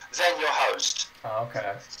thing, then you're hosed.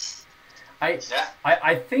 Okay.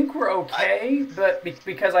 I think we're okay, but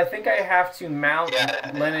because I think I have to mount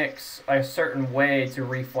Linux a certain way to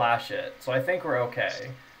reflash it, so I think we're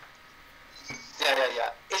okay.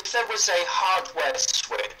 Yeah. If there was a hardware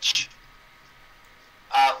switch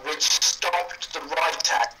which stopped the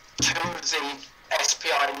write-at to the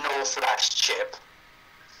SPI NOR flash chip,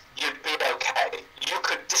 you'd be okay. You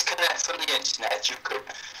could disconnect from the internet, you could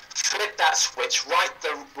flip that switch, write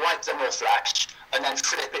the NOR flash, and then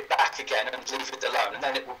flip it back again and leave it alone, and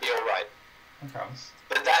then it will be all right. Okay.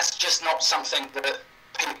 But that's just not something that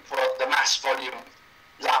people, the mass volume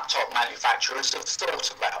laptop manufacturers, have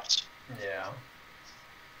thought about. Yeah.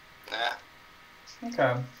 Yeah.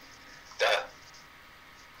 Okay.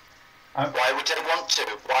 Why would they want to?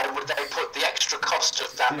 Why would they put the extra cost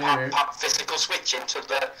of that physical switch into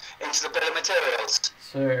the bill of materials?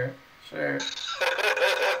 Sure.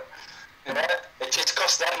 It just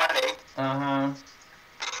costs them money.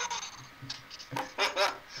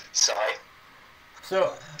 Sorry.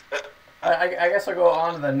 So, I guess I'll go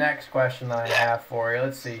on to the next question that I have for you.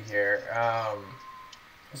 Let's see here.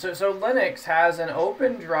 So Linux has an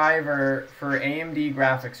open driver for AMD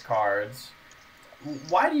graphics cards.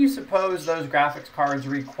 Why do you suppose those graphics cards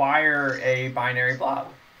require a binary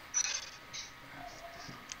blob?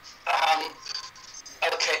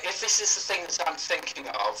 Okay, if this is the thing that I'm thinking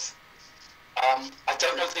of, I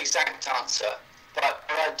don't know the exact answer, but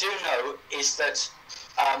what I do know is that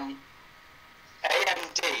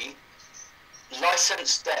AMD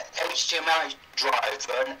licensed their HDMI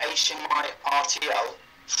driver and HDMI RTL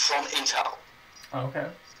from Intel. Okay.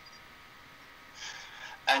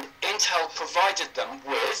 And Intel provided them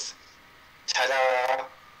with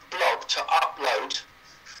blob to upload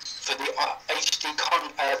for the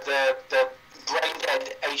the brain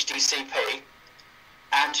dead HDCP,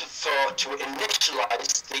 and to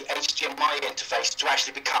initialize the HDMI interface to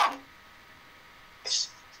actually become this.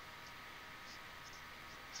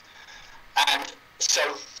 And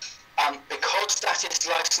so, because that is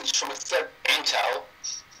licensed from Intel,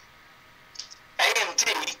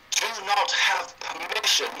 AMD do not have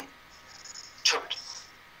permission to.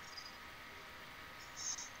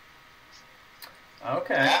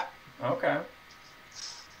 Okay. Yeah? Okay.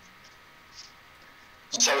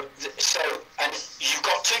 So, and you've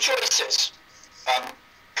got two choices: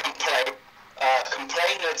 complain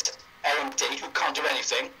at AMD, who can't do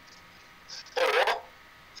anything, or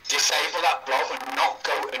disable that blob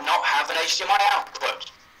and not have an HDMI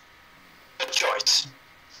output. Good choice.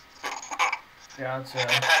 Gotcha.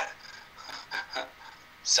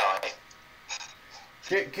 Sorry.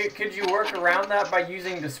 Could you work around that by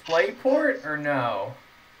using DisplayPort or no?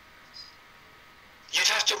 You'd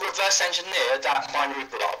have to reverse engineer that binary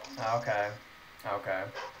blob. Okay.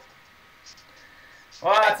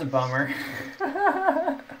 Well, that's a bummer.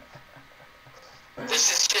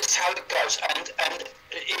 This is just how it goes, and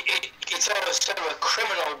it's also a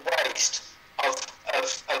criminal waste of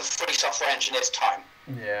of free software engineers' time.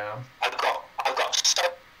 Yeah. I've got so,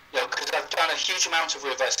 because I've done a huge amount of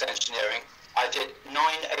reverse engineering. I did 9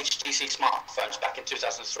 HTC smartphones back in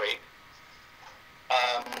 2003.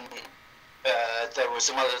 There were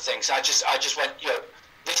some other things. I just went,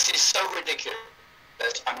 this is so ridiculous.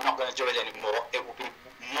 I'm not going to do it anymore. It will be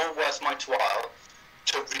more worth my while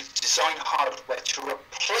to design hardware to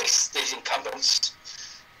replace these incumbents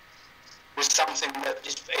with something that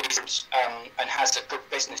is and has a good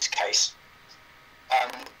business case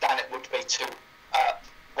than it would be to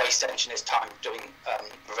waste engineers' time doing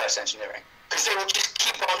reverse engineering. Because they will just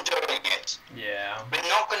keep on doing it. Yeah. We're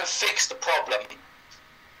not going to fix the problem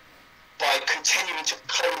by continuing to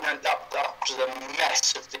clean up to the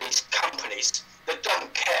mess of these companies that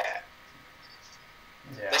don't care.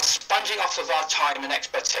 Yeah. They're sponging off of our time and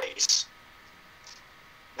expertise.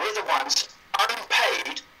 We're the ones,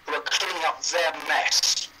 unpaid, who are cleaning up their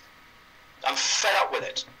mess. I'm fed up with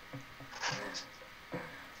it.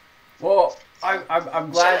 Well,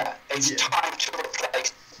 I'm glad. So, it's time to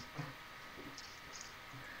replace.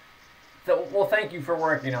 Well, thank you for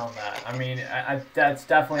working on that. I mean, that's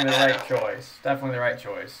definitely the right choice. Definitely the right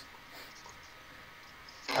choice.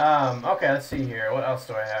 Okay, let's see here. What else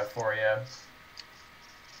do I have for you?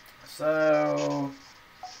 So,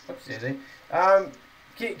 oopsie.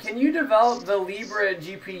 Can you develop the Libre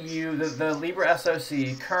GPU, the Libre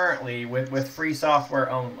SoC currently with free software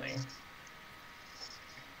only?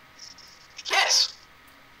 Yes.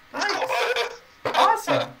 Nice.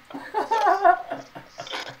 Awesome.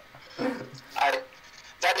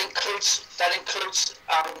 That includes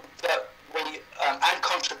that we and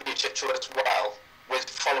contribute it to as well with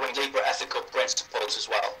following Libre ethical principles as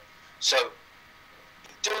well. So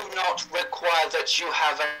do not require that you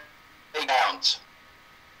have an account.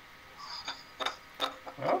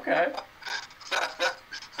 Okay.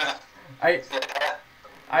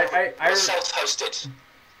 We're self-hosted.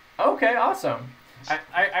 Okay, awesome.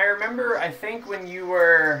 I remember, I think when you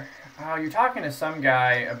were you're talking to some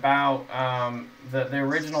guy about the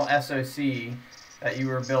original SoC that you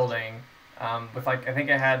were building with, like, I think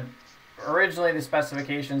it had, originally the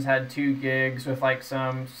specifications had 2 gigs with, like,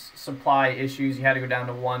 some supply issues. You had to go down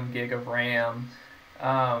to 1 gig of RAM.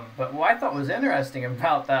 But what I thought was interesting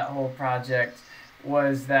about that whole project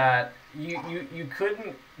was that you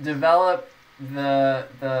couldn't develop the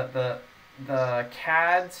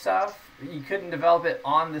CAD stuff. You couldn't develop it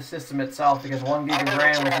on the system itself because 1 gig of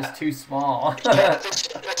RAM was just too small.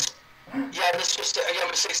 This was the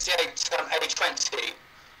YM68 A20.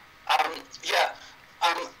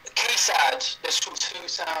 KeySAD, this was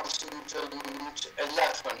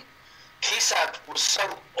 2011. KeySAD was so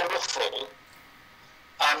awful.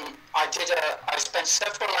 I spent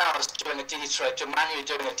several hours doing manually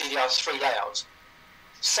doing a DDR3 layout.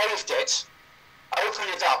 Saved it, opened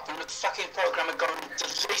it up, and the fucking program had gone and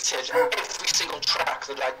deleted every single track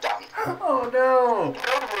that I'd done. Oh no!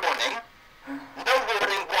 No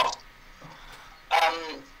warning what?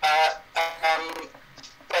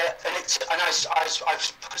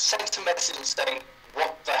 I've sent a message saying,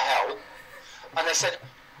 what the hell? And they said,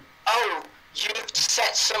 oh, you've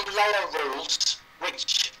set some layer rules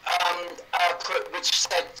which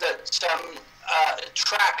said that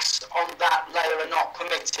tracks on that layer are not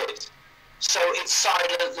permitted. So it's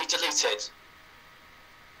silently deleted.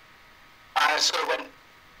 And I sort of went,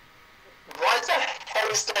 why the hell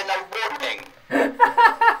is there no warning?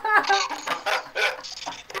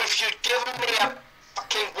 If you'd given me a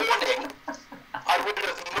fucking warning, I would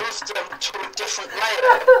have moved them to a different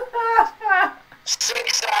layer.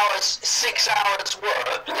 6 hours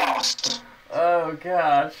work lost. Oh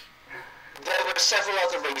gosh. There were several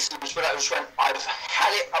other reasons, but I was when I've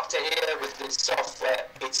had it up to here with this software.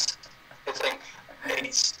 It's the thing.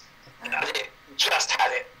 Just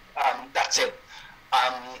had it. That's it.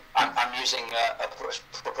 I'm using a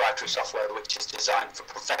proprietary software which is designed for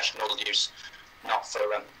professional use, not for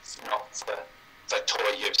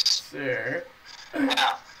toy use. Sure.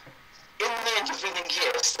 Now, in the intervening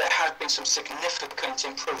years, there have been some significant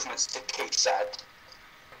improvements to KeySAD,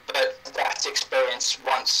 but that experience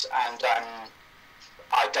once, and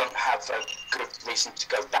I don't have a good reason to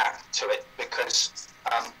go back to it because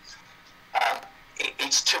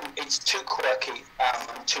it's too quirky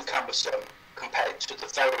and too cumbersome compared to the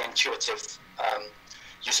very intuitive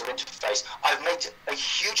user interface. I've made a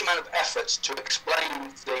huge amount of effort to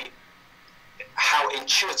explain how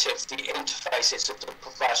intuitive the interface is of the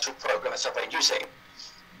proprietary programs I've been using.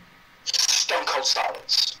 Stone cold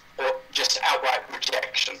silence, or just outright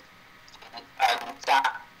rejection. And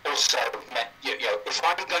that also meant, if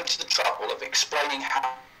I'm going to the trouble of explaining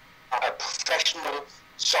how a professional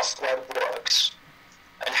software works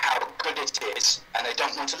and how good it is, and they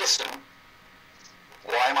don't want to listen,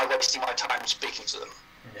 why am I wasting my time speaking to them?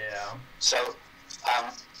 Yeah. So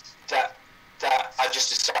that I just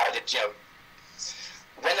decided,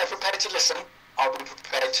 when they're prepared to listen, I'll be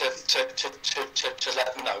prepared to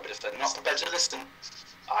let them know. But if they're not prepared to listen,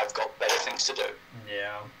 I've got better things to do.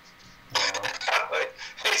 Yeah.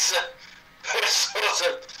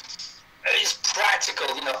 It's practical,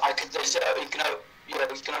 you can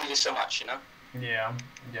only do so much, Yeah.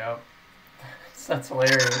 Yep. That's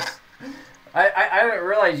hilarious. I didn't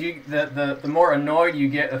realize the more annoyed you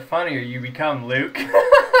get, the funnier you become, Luke.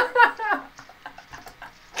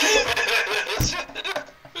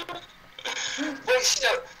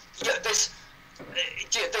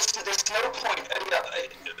 There's no point.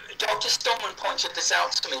 Dr. Stallman pointed this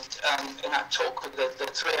out to me in that talk with the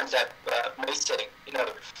 3M meeting.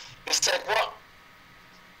 He said,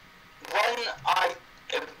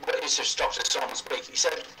 this is Dr. Stallman speaking. He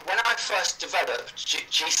said, when I first developed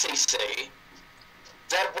GCC,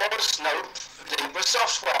 there was no Libre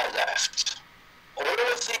software left. All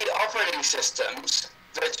of the operating systems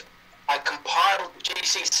that I compiled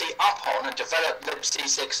GCC up on and developed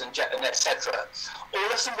libc6 and etc.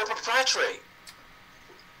 All of them were proprietary.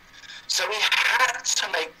 So he had to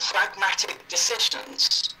make pragmatic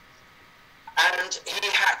decisions, and he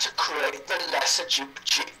had to create the lesser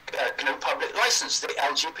GNU public license, the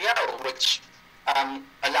LGPL, which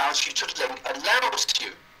allows you to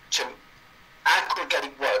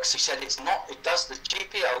aggregate works. He said the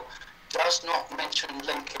GPL does not mention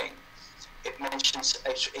linking. It mentions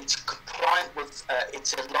it's compliant with,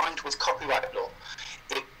 it's aligned with copyright law.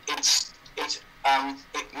 It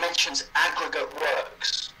mentions aggregate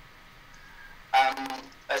works.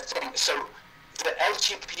 So the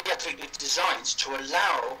LGPL is designed to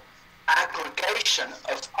allow aggregation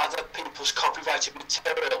of other people's copyrighted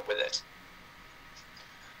material with it,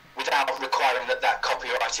 without requiring that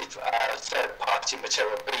copyrighted third-party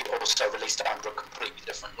material be also released under a completely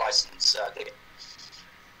different license.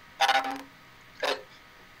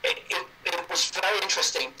 It was very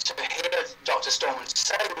interesting to hear Dr. Stallman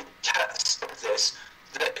say this,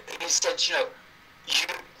 that he said, you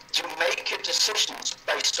make your decisions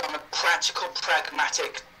based on a practical,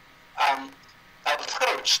 pragmatic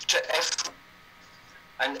approach to every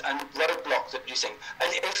and roadblock that you think.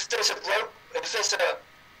 And if there's a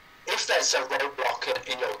roadblock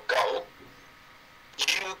in your goal,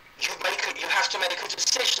 you have to make a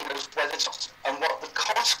decision as whether and what the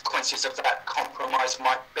consequences of that compromise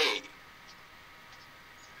might be.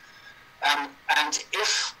 And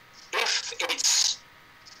if it's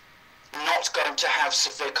not going to have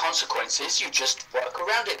severe consequences, you just work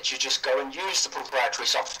around it. You just go and use the proprietary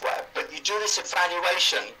software. But you do this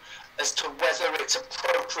evaluation as to whether it's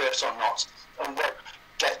appropriate or not, and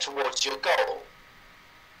get towards your goal.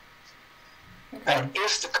 Okay. And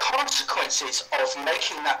if the consequences of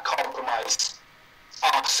making that compromise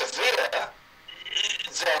are severe,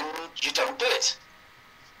 then you don't do it.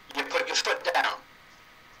 You put your foot down.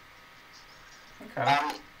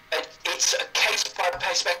 Okay. It's a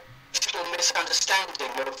case-by-case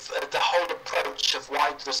misunderstanding of the whole approach of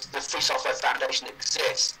why the Free Software Foundation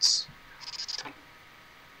exists.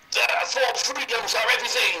 Thought freedoms are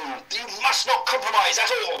everything. You must not compromise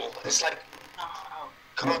at all. It's like, no,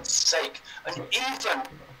 God's sake. And even,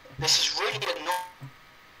 this is really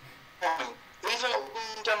annoying, even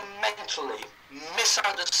fundamentally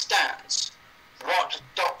misunderstands what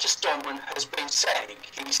Dr. Stallman has been saying.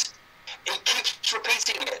 He keeps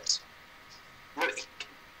repeating it.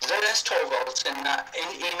 Linus Torvalds, in an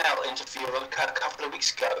email interview a couple of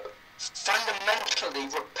weeks ago, fundamentally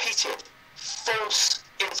repeated false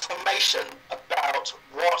information about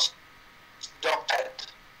what Doc said.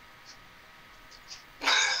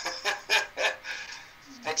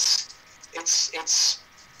 It's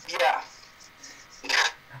yeah.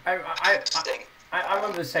 I'm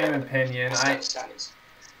of the same opinion.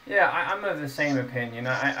 I'm of the same opinion.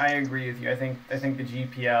 I agree with you. I think the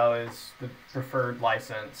GPL is the preferred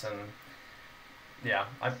license, and yeah,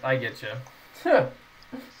 I get you. But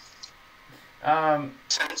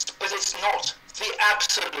it's not the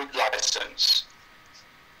absolute license.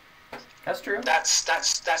 That's true. That's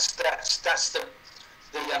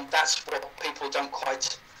what people don't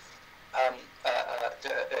quite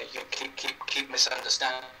you keep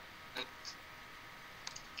misunderstanding.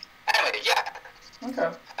 Anyway, yeah.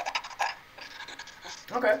 Okay.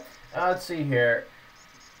 Okay. Let's see here.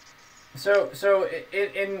 So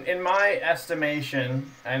in my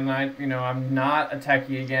estimation, and I'm not a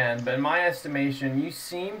techie again, but in my estimation, you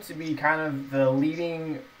seem to be kind of the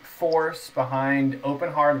leading force behind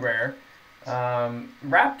open hardware,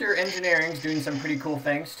 Raptor Engineering's doing some pretty cool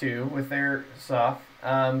things too with their stuff.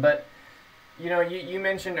 But you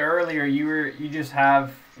mentioned earlier you're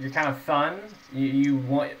kind of fun. You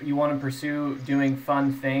want to pursue doing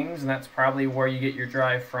fun things, and that's probably where you get your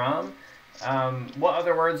drive from. What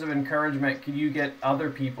other words of encouragement could you get other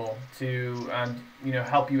people to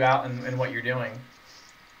help you out in what you're doing?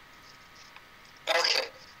 Okay.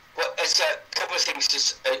 Well, there's a couple of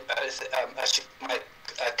things I should make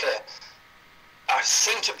clear. I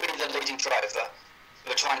seem to be the leading driver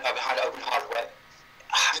behind open hardware.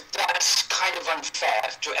 That's kind of unfair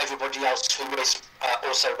to everybody else who is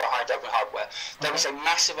also behind open hardware. There is a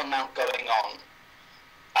massive amount going on,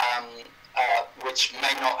 which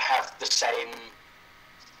may not have the same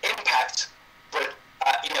impact, but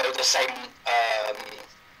the same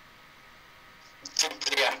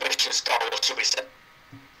deeply ambitious goal, should we say.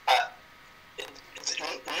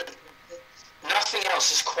 Nothing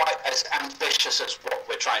else is quite as ambitious as what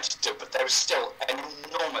we're trying to do, but there is still an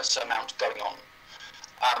enormous amount going on.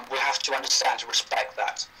 We have to understand to respect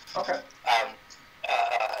that. Okay.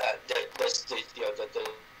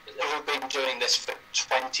 We've been doing this for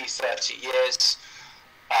 20, 30 years.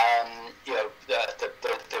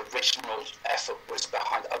 The original effort was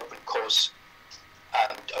behind Open Cause,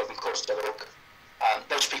 opencause.org.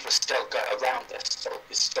 Those people still go around this, so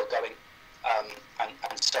it's still going,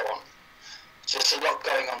 and so on. So there's a lot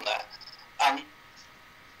going on there.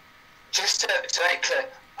 Just to make clear,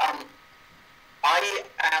 I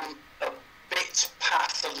am a bit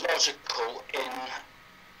pathological in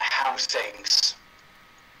how things.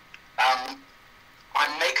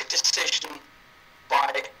 I make a decision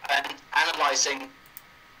by analysing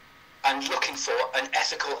and looking for an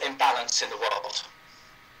ethical imbalance in the world.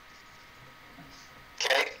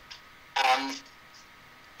 Okay?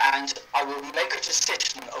 And I will make a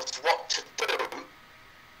decision of what to do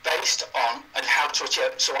based on and how to achieve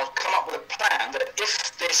it. So I'll come up with a plan that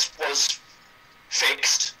if this was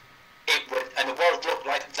fixed, it would, and the world looked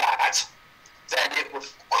like that, then it would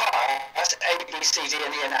require us A, B, C, D,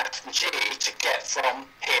 and E, and F, and G to get from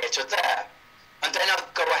here to there. And then I'll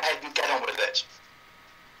go ahead and get on with it.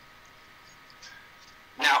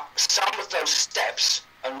 Now, some of those steps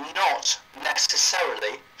are not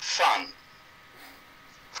necessarily fun.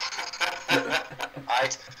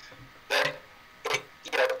 Right? They're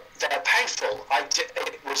painful.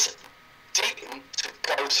 It was deep to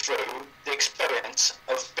go through the experience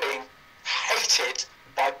of being hated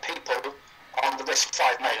by people on the Risk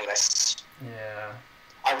 5 mailing lists. Yeah.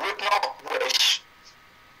 I would not wish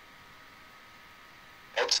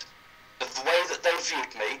it the way that they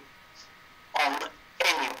viewed me on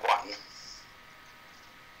anyone.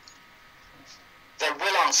 They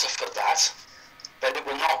will answer for that, but it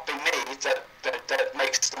will not be me that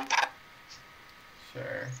makes them pay.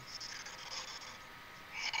 Sure.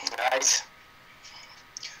 Right?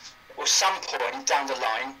 At some point down the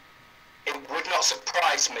line, it would not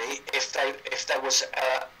surprise me if there was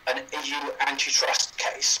an EU antitrust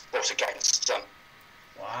case brought against them.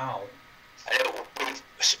 Wow. And it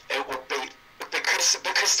would be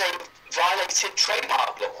because they violated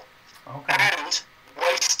trademark law. Okay. And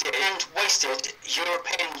wasted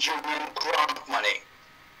European Union grant money.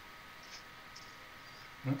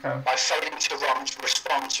 Okay. By failing to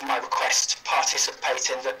respond to my request to participate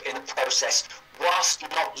in the process, whilst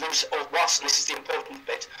this is the important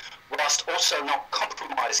bit, whilst also not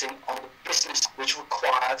compromising on the business which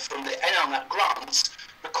required from the NLNAT grants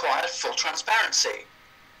required full transparency.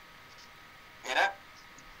 Yeah.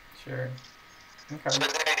 Sure. Okay. So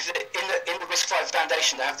in the Risk 5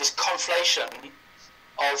 Foundation, they have this conflation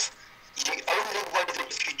of the only way that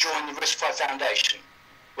if you join the Risk 5 Foundation,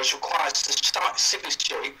 which requires the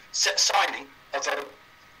signing of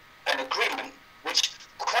an agreement, which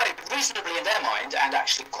quite reasonably in their mind, and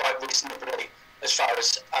actually quite reasonably as far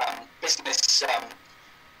as business,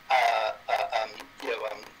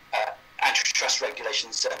 antitrust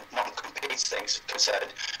regulations and non-compete things are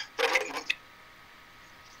concerned, but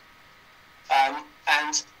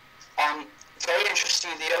very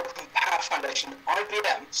interestingly, the Open Power Foundation,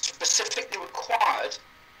 IBM, specifically required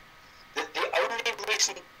that the only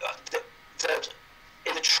reason that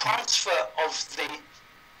in the transfer of the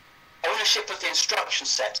ownership of the instruction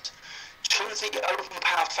set to the Open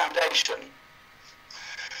Power Foundation,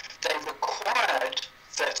 they required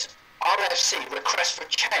that RFC, request for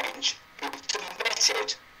change, be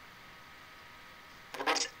submitted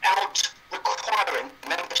without requiring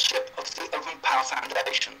membership of the Open Power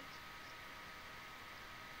Foundation.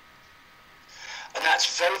 And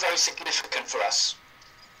that's very, very significant for us.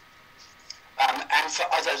 And for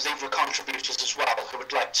other Libre contributors as well who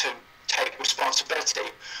would like to take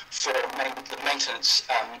responsibility for the maintenance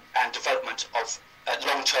and development of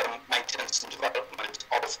long-term maintenance and development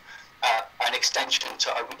of an extension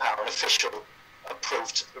to Open Power, an official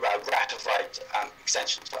approved, ratified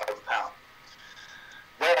extension to Open Power.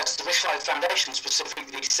 Whereas the RISC-V Foundation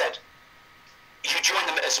specifically said, you join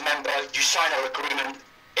them as a member, you sign our agreement,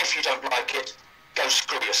 if you don't like it, go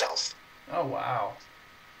screw yourself. Oh, wow.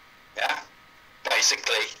 Yeah,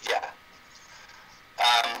 basically, yeah.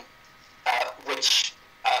 Which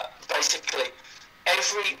basically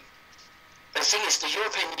the thing is, the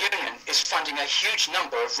European Union is funding a huge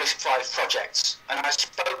number of RISC-V projects, and I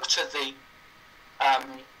spoke to the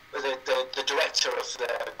director of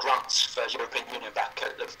the grants for European Union back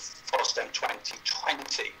at the FOSDEM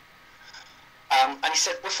 2020, and he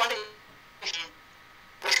said, we're funding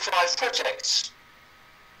RISC-V projects.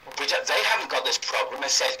 They haven't got this problem. They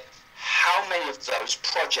said, how many of those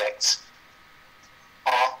projects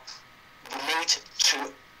need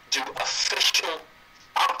to do official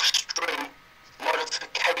upstream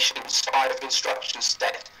modification side of instruction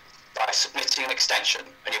set by submitting an extension?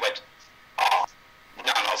 And he went,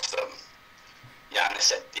 none of them. Yeah, and I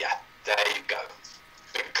said, yeah, there you go.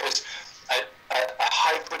 Because a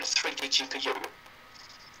hybrid 3D GPU,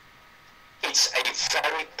 it's a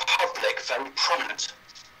very public, very prominent,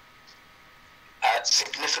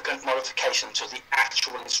 significant modification to the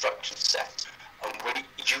actual instruction set. And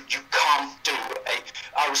you can't do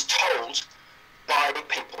I was told by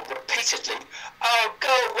people repeatedly, oh,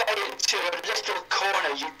 go away into a little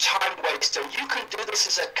corner, you time waster. You can do this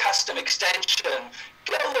as a custom extension.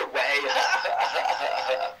 Go away.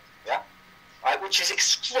 Yeah? Which is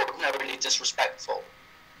extraordinarily disrespectful.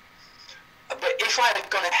 But if I had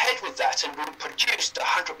gone ahead with that and we produced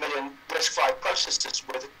 100 million RISC-V processors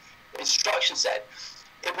with instruction set,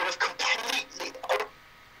 it would have completely opened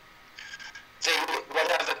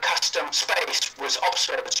whatever custom space was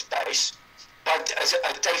observer space as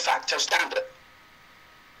a de facto standard.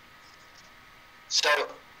 So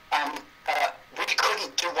we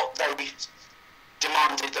couldn't do what they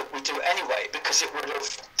demanded that we do anyway, because it would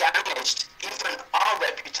have damaged even our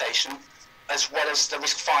reputation as well as the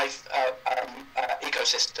RISC-V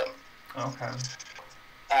ecosystem. Okay.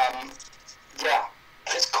 Yeah,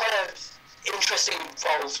 it's quite an interesting,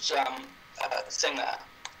 involved thing there.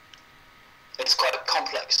 It's quite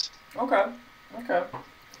complex. Okay.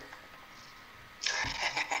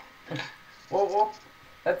 Well,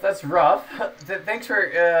 that's rough. Thanks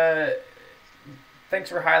for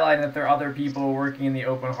highlighting that there are other people working in the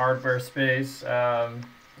open hardware space.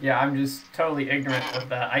 Yeah, I'm just totally ignorant of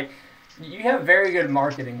that. You have very good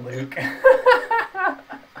marketing, Luke. Well,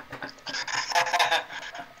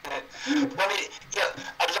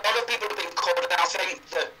 a lot of people have been called out. I think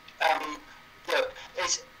that the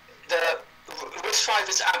RISC-V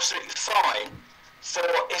is absolutely fine for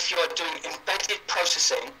if you're doing embedded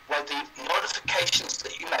processing where the modifications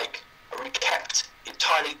that you make are kept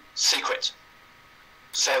entirely secret.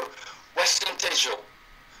 So Western Digital,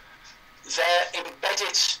 their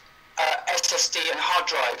embedded SSD and hard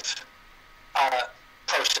drive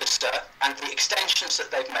processor and the extensions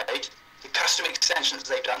that they've made, the custom extensions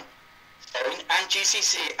they've done, and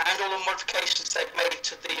GCC and all the modifications they've made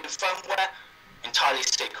to the firmware, entirely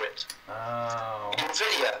secret. Oh.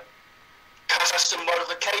 NVIDIA, custom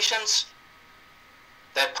modifications,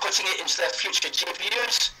 they're putting it into their future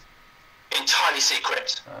GPUs, entirely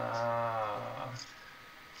secret.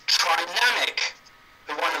 Trinamic,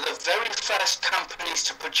 who are one of the very first companies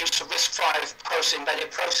to produce a RISC-V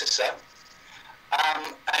embedded processor,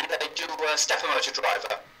 and they do a stepper motor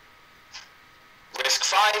driver.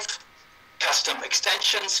 RISC-V, custom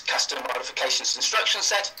extensions, custom modifications instruction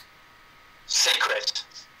set, secret.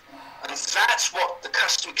 And that's what the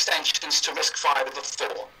custom extensions to RISC-V are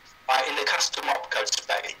for, in the custom opcode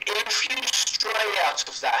space. If you stray out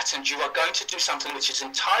of that and you are going to do something which is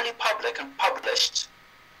entirely public and published,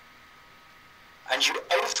 and you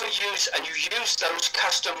overuse and you use those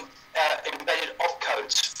custom embedded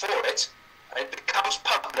opcodes for it, and it becomes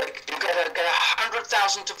public, you get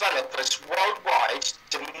 100,000 developers worldwide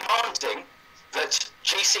demanding that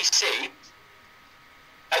GCC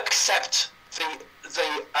accept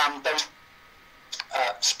those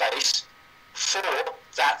space for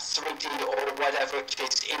that 3D or whatever it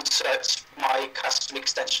is, inserts my custom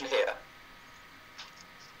extension here.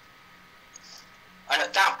 And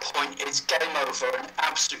at that point, it's game over, and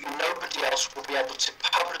absolutely nobody else will be able to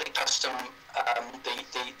publicly custom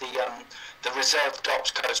the reserved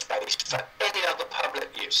opcode space for any other public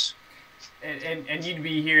use. And you'd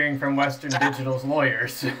be hearing from Western Digital's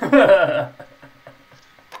lawyers. Well,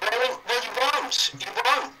 you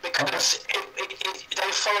won't, because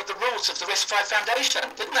they followed the rules of the RISC-V Foundation,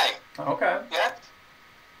 didn't they? Okay. Yeah.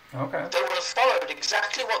 Okay. They would have followed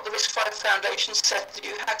exactly what the RISC-V Foundation said that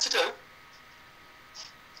you had to do.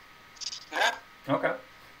 Yeah. Okay.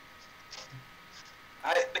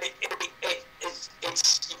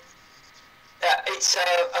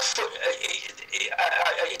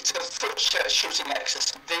 It's a foot shooting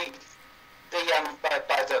exercise.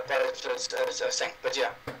 By the thing. But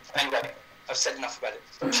yeah. Anyway, I've said enough about it.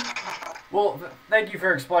 Well, thank you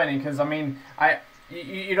for explaining, because I mean,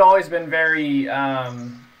 you'd always been very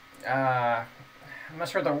I'm not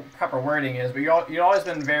sure what the proper wording is, but you'd always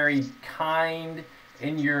been very kind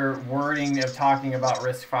in your wording of talking about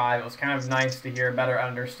RISC-V. It was kind of nice to hear a better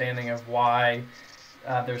understanding of why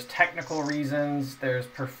there's technical reasons, there's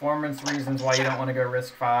performance reasons why you don't want to go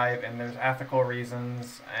RISC-V, and there's ethical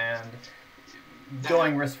reasons, and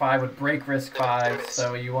going RISC-V would break RISC-V,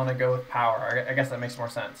 so you want to go with power. I guess that makes more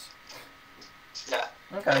sense. Yeah.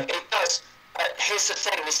 Okay. It does. Here's the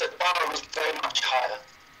thing, is that bar was very much higher.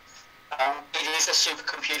 It is a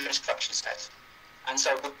supercomputer instruction set. And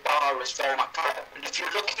so the bar is very much higher. And if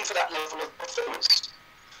you're looking for that level of performance,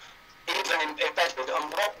 even embedded,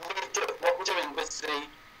 and what we're doing with the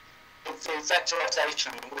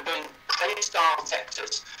vectorization, we're doing Cray-style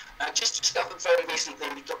vectors. Just discovered very recently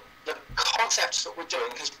the concepts that we're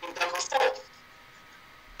doing has been done before.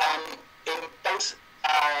 In both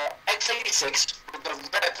x86 with the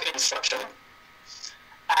rep instruction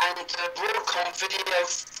and the Broadcom Video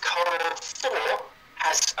Core 4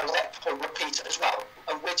 has a rep or repeat as well,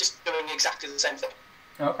 and we're just doing exactly the same thing.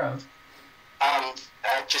 Okay.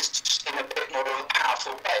 Just in a bit more of a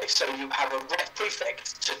powerful way. So you have a rep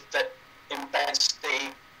prefix that embeds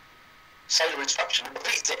the Sailor instruction and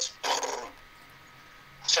repeats it.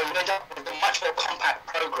 So you end up with a much more compact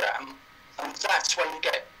program, and that's when you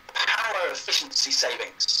get power efficiency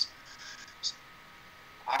savings.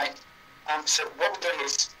 So what we're doing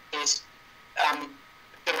is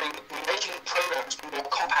making programs more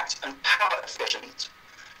compact and power efficient,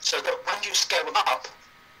 so that when you scale them up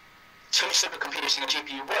to supercomputing and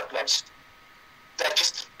GPU workloads, they're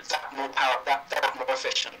just that more power, that more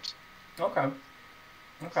efficient. Okay.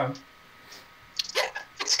 Okay. Yeah,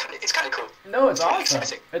 it's kind of cool. No, it's awesome.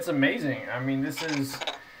 Exciting. It's amazing. I mean, this is.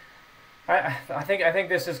 I think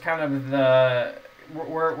this is kind of the.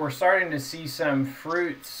 We're starting to see some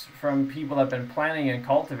fruits from people that have been planning and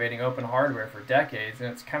cultivating open hardware for decades, and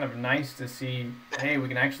it's kind of nice to see. Hey, we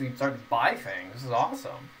can actually start to buy things. This is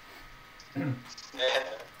awesome. Yeah.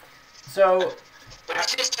 So. But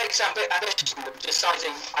it just takes ambition of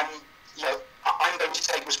deciding I'm going to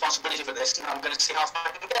take responsibility for this, and I'm going to see how far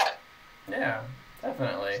I can get. Yeah,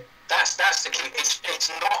 definitely. That's the key. It's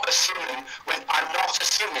not assuming I'm not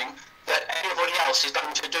assuming that anybody else is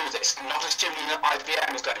going to do this. I'm not assuming that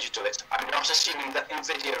IBM is going to do it. I'm not assuming that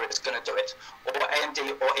Nvidia is going to do it, or AMD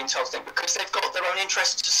or Intel thing, because they've got their own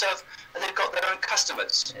interests to serve and they've got their own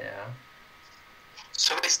customers. Yeah.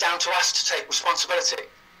 So it's down to us to take responsibility.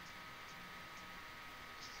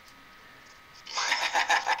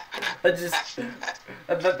 That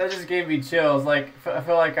just gave me chills. Like, I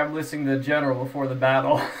feel like I'm listening to the general before the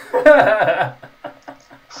battle.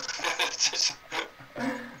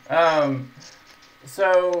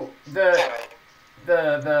 So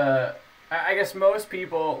I guess most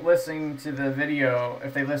people listening to the video,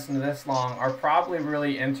 if they listen to this long, are probably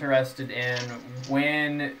really interested in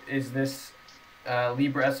when is this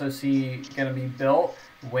Libre SoC going to be built?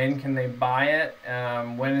 When can they buy it?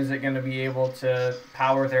 When is it going to be able to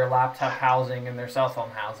power their laptop housing and their cell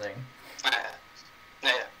phone housing?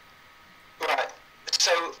 Yeah. Right.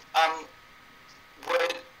 So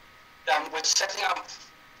we're setting up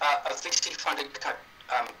a VC-funded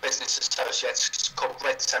business associates called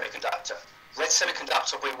Red Semiconductor. Red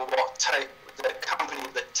Semiconductor, we will take the company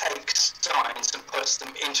that takes designs and puts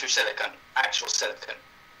them into silicon, actual silicon.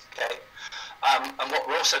 Okay. And what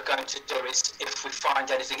we're also going to do is, if we find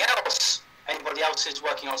anything else, anybody else is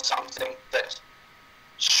working on something that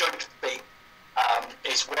should be,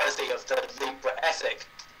 is worthy of the Libre ethic,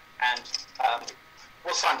 and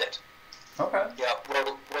we'll fund it. Okay. Yeah,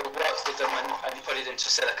 we'll work with them and put it into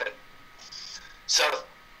silicon. So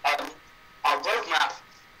our roadmap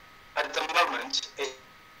at the moment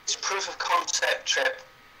is proof of concept chip.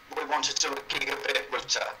 We want to do a gigabit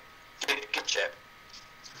router, gig chip.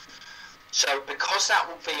 So because that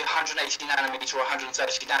will be 180 nanometer or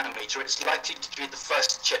 130 nanometer, it's likely to be the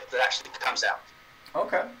first chip that actually comes out.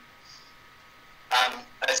 Okay.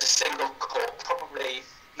 As a single core, probably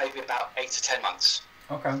maybe about 8 to 10 months.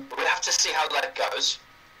 Okay. But we'll have to see how that goes.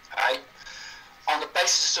 All right. On the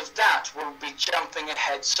basis of that, we'll be jumping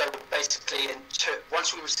ahead. So basically,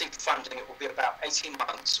 once we receive funding, it will be about 18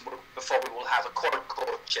 months before we will have a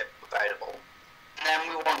quad-core chip available. And then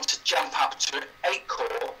we want to jump up to an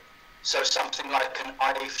 8-core, so something like an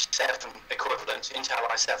i7 equivalent, Intel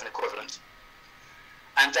i7 equivalent,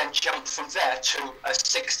 and then jump from there to a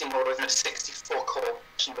 16 or even a 64-core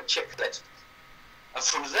of a chiplet. And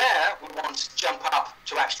from there, we want to jump up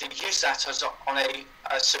to actually use that as on a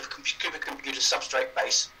supercomputer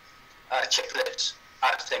substrate-based chiplet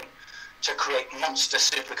thing to create monster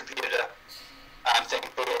supercomputer thing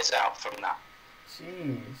beers out from that.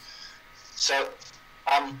 Jeez. So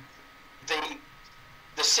the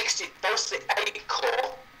 60, both the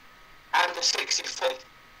 8-core and the 64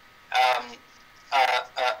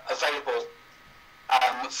 available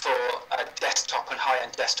for desktop and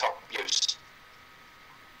high-end desktop use.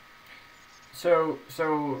 So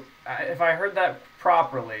if I heard that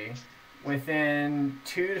properly, within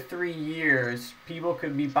 2 to 3 years, people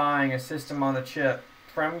could be buying a system on a chip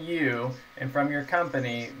from you and from your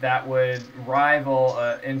company that would rival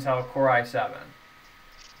Intel Core i7.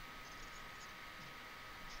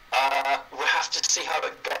 We'll have to see how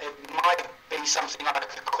it might be something like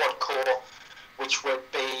a quad core, which would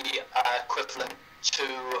be equivalent to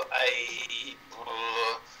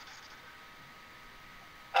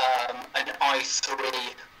an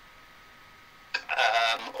i3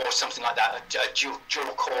 or something like that, a dual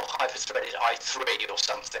core hyper-threaded i3 or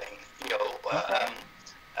something.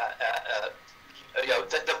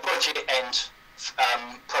 The budget end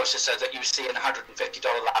processor that you see in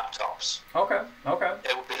 $150 laptops. Okay.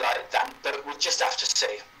 It would be like that, but we'll just have to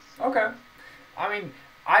see. Okay. I mean,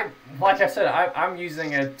 like I said, I'm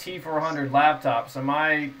using a T400 laptop, so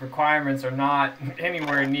my requirements are not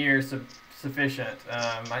anywhere near sufficient.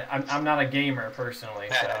 I'm not a gamer personally,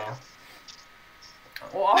 so.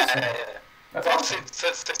 Well, awesome. That's awesome.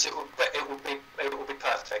 It will be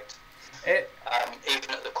perfect.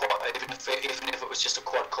 Even at the quad, even if it was just a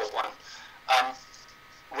quad core one.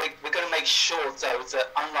 We're going to make sure though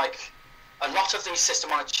that unlike a lot of these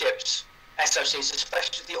system on chips, SoCs,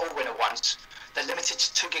 especially the all-winner ones, they're limited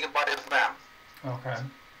to 2 GB of RAM. Okay.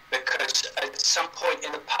 Because at some point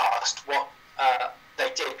in the past, what they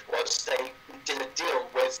did was they did a deal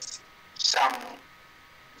with some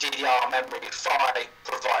DDR memory PHY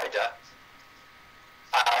provider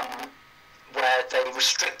where they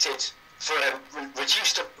restricted, for a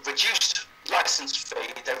reduced license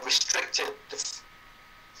fee, they restricted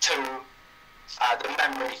to the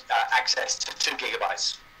memory access to 2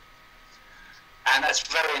 GB. And that's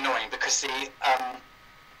very annoying because the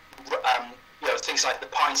things like the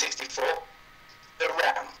Pine 64, the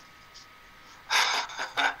RAM,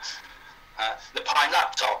 the Pine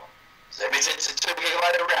laptop, limited to 2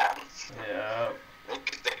 GB of RAM. Yeah. The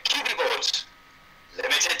Kiwi boards,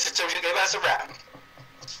 limited to 2 GB of RAM.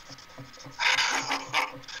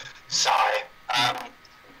 Sigh.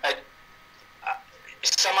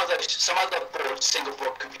 Some other single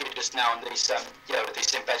board computers now on these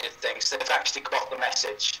these embedded things, they've actually got the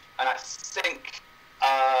message, and I think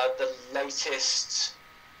the latest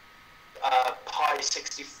Pi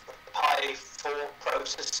 4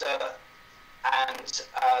 processor and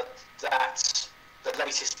the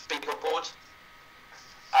latest BeagleBoard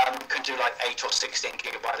can do like 8 or 16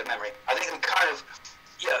 GB of memory. I think I'm kind of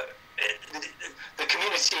the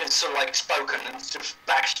community has sort of like spoken and sort of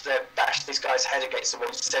bashed these guys' head against the wall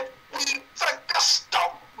and said, "We fucking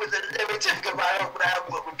stop with the limited amount of RAM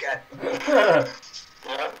what we get." Sure.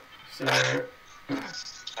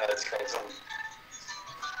 That's crazy. I'll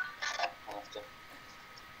have to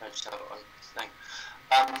notice that one thing.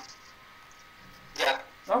 Yeah.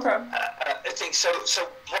 Okay. I think so. So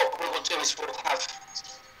what we will do is we'll have.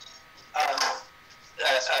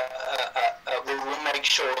 We will make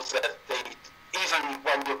sure that even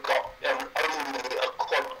when you've got only a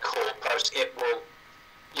quad core post, it will,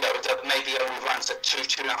 that maybe only runs at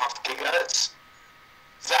 2.5 gigahertz,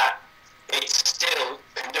 that it still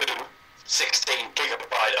can do 16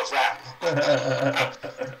 gigabyte of RAM.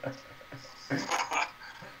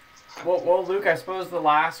 Well, Luke, I suppose the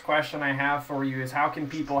last question I have for you is how can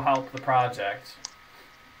people help the project?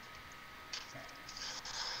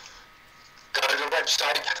 Go to the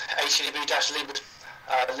website,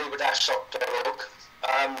 http-libre-soc.org,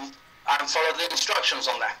 and follow the instructions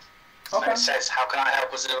on there. Okay. And it says, how can I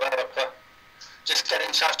help as a developer? Just get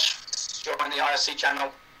in touch, join the IRC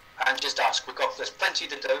channel, and just ask. There's plenty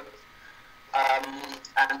to do,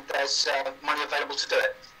 and there's money available to do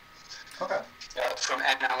it. Okay. From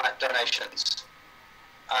NLAT donations.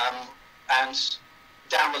 And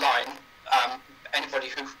down the line, anybody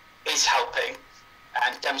who is helping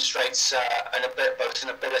and demonstrates both an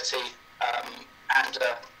ability and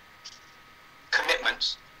a commitment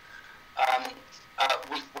times,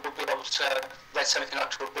 we will be able to, Red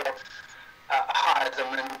Semiconductor will be able to hire them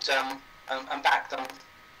and back them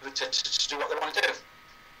to do what they want to do.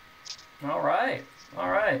 All right.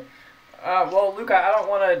 Well, Luke, I don't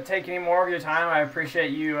want to take any more of your time. I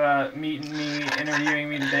appreciate you meeting me, interviewing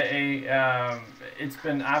me today. It's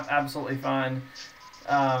been absolutely fun.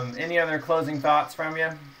 Any other closing thoughts from you?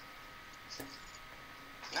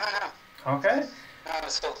 No. Okay. No,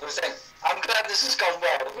 that's all I was saying. I'm glad this has gone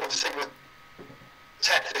well. Obviously, with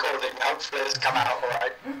technical thing, hopefully it's come out all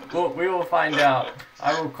right. Well, we will find out.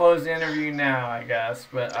 I will close the interview now, I guess,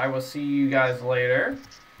 but I will see you guys later.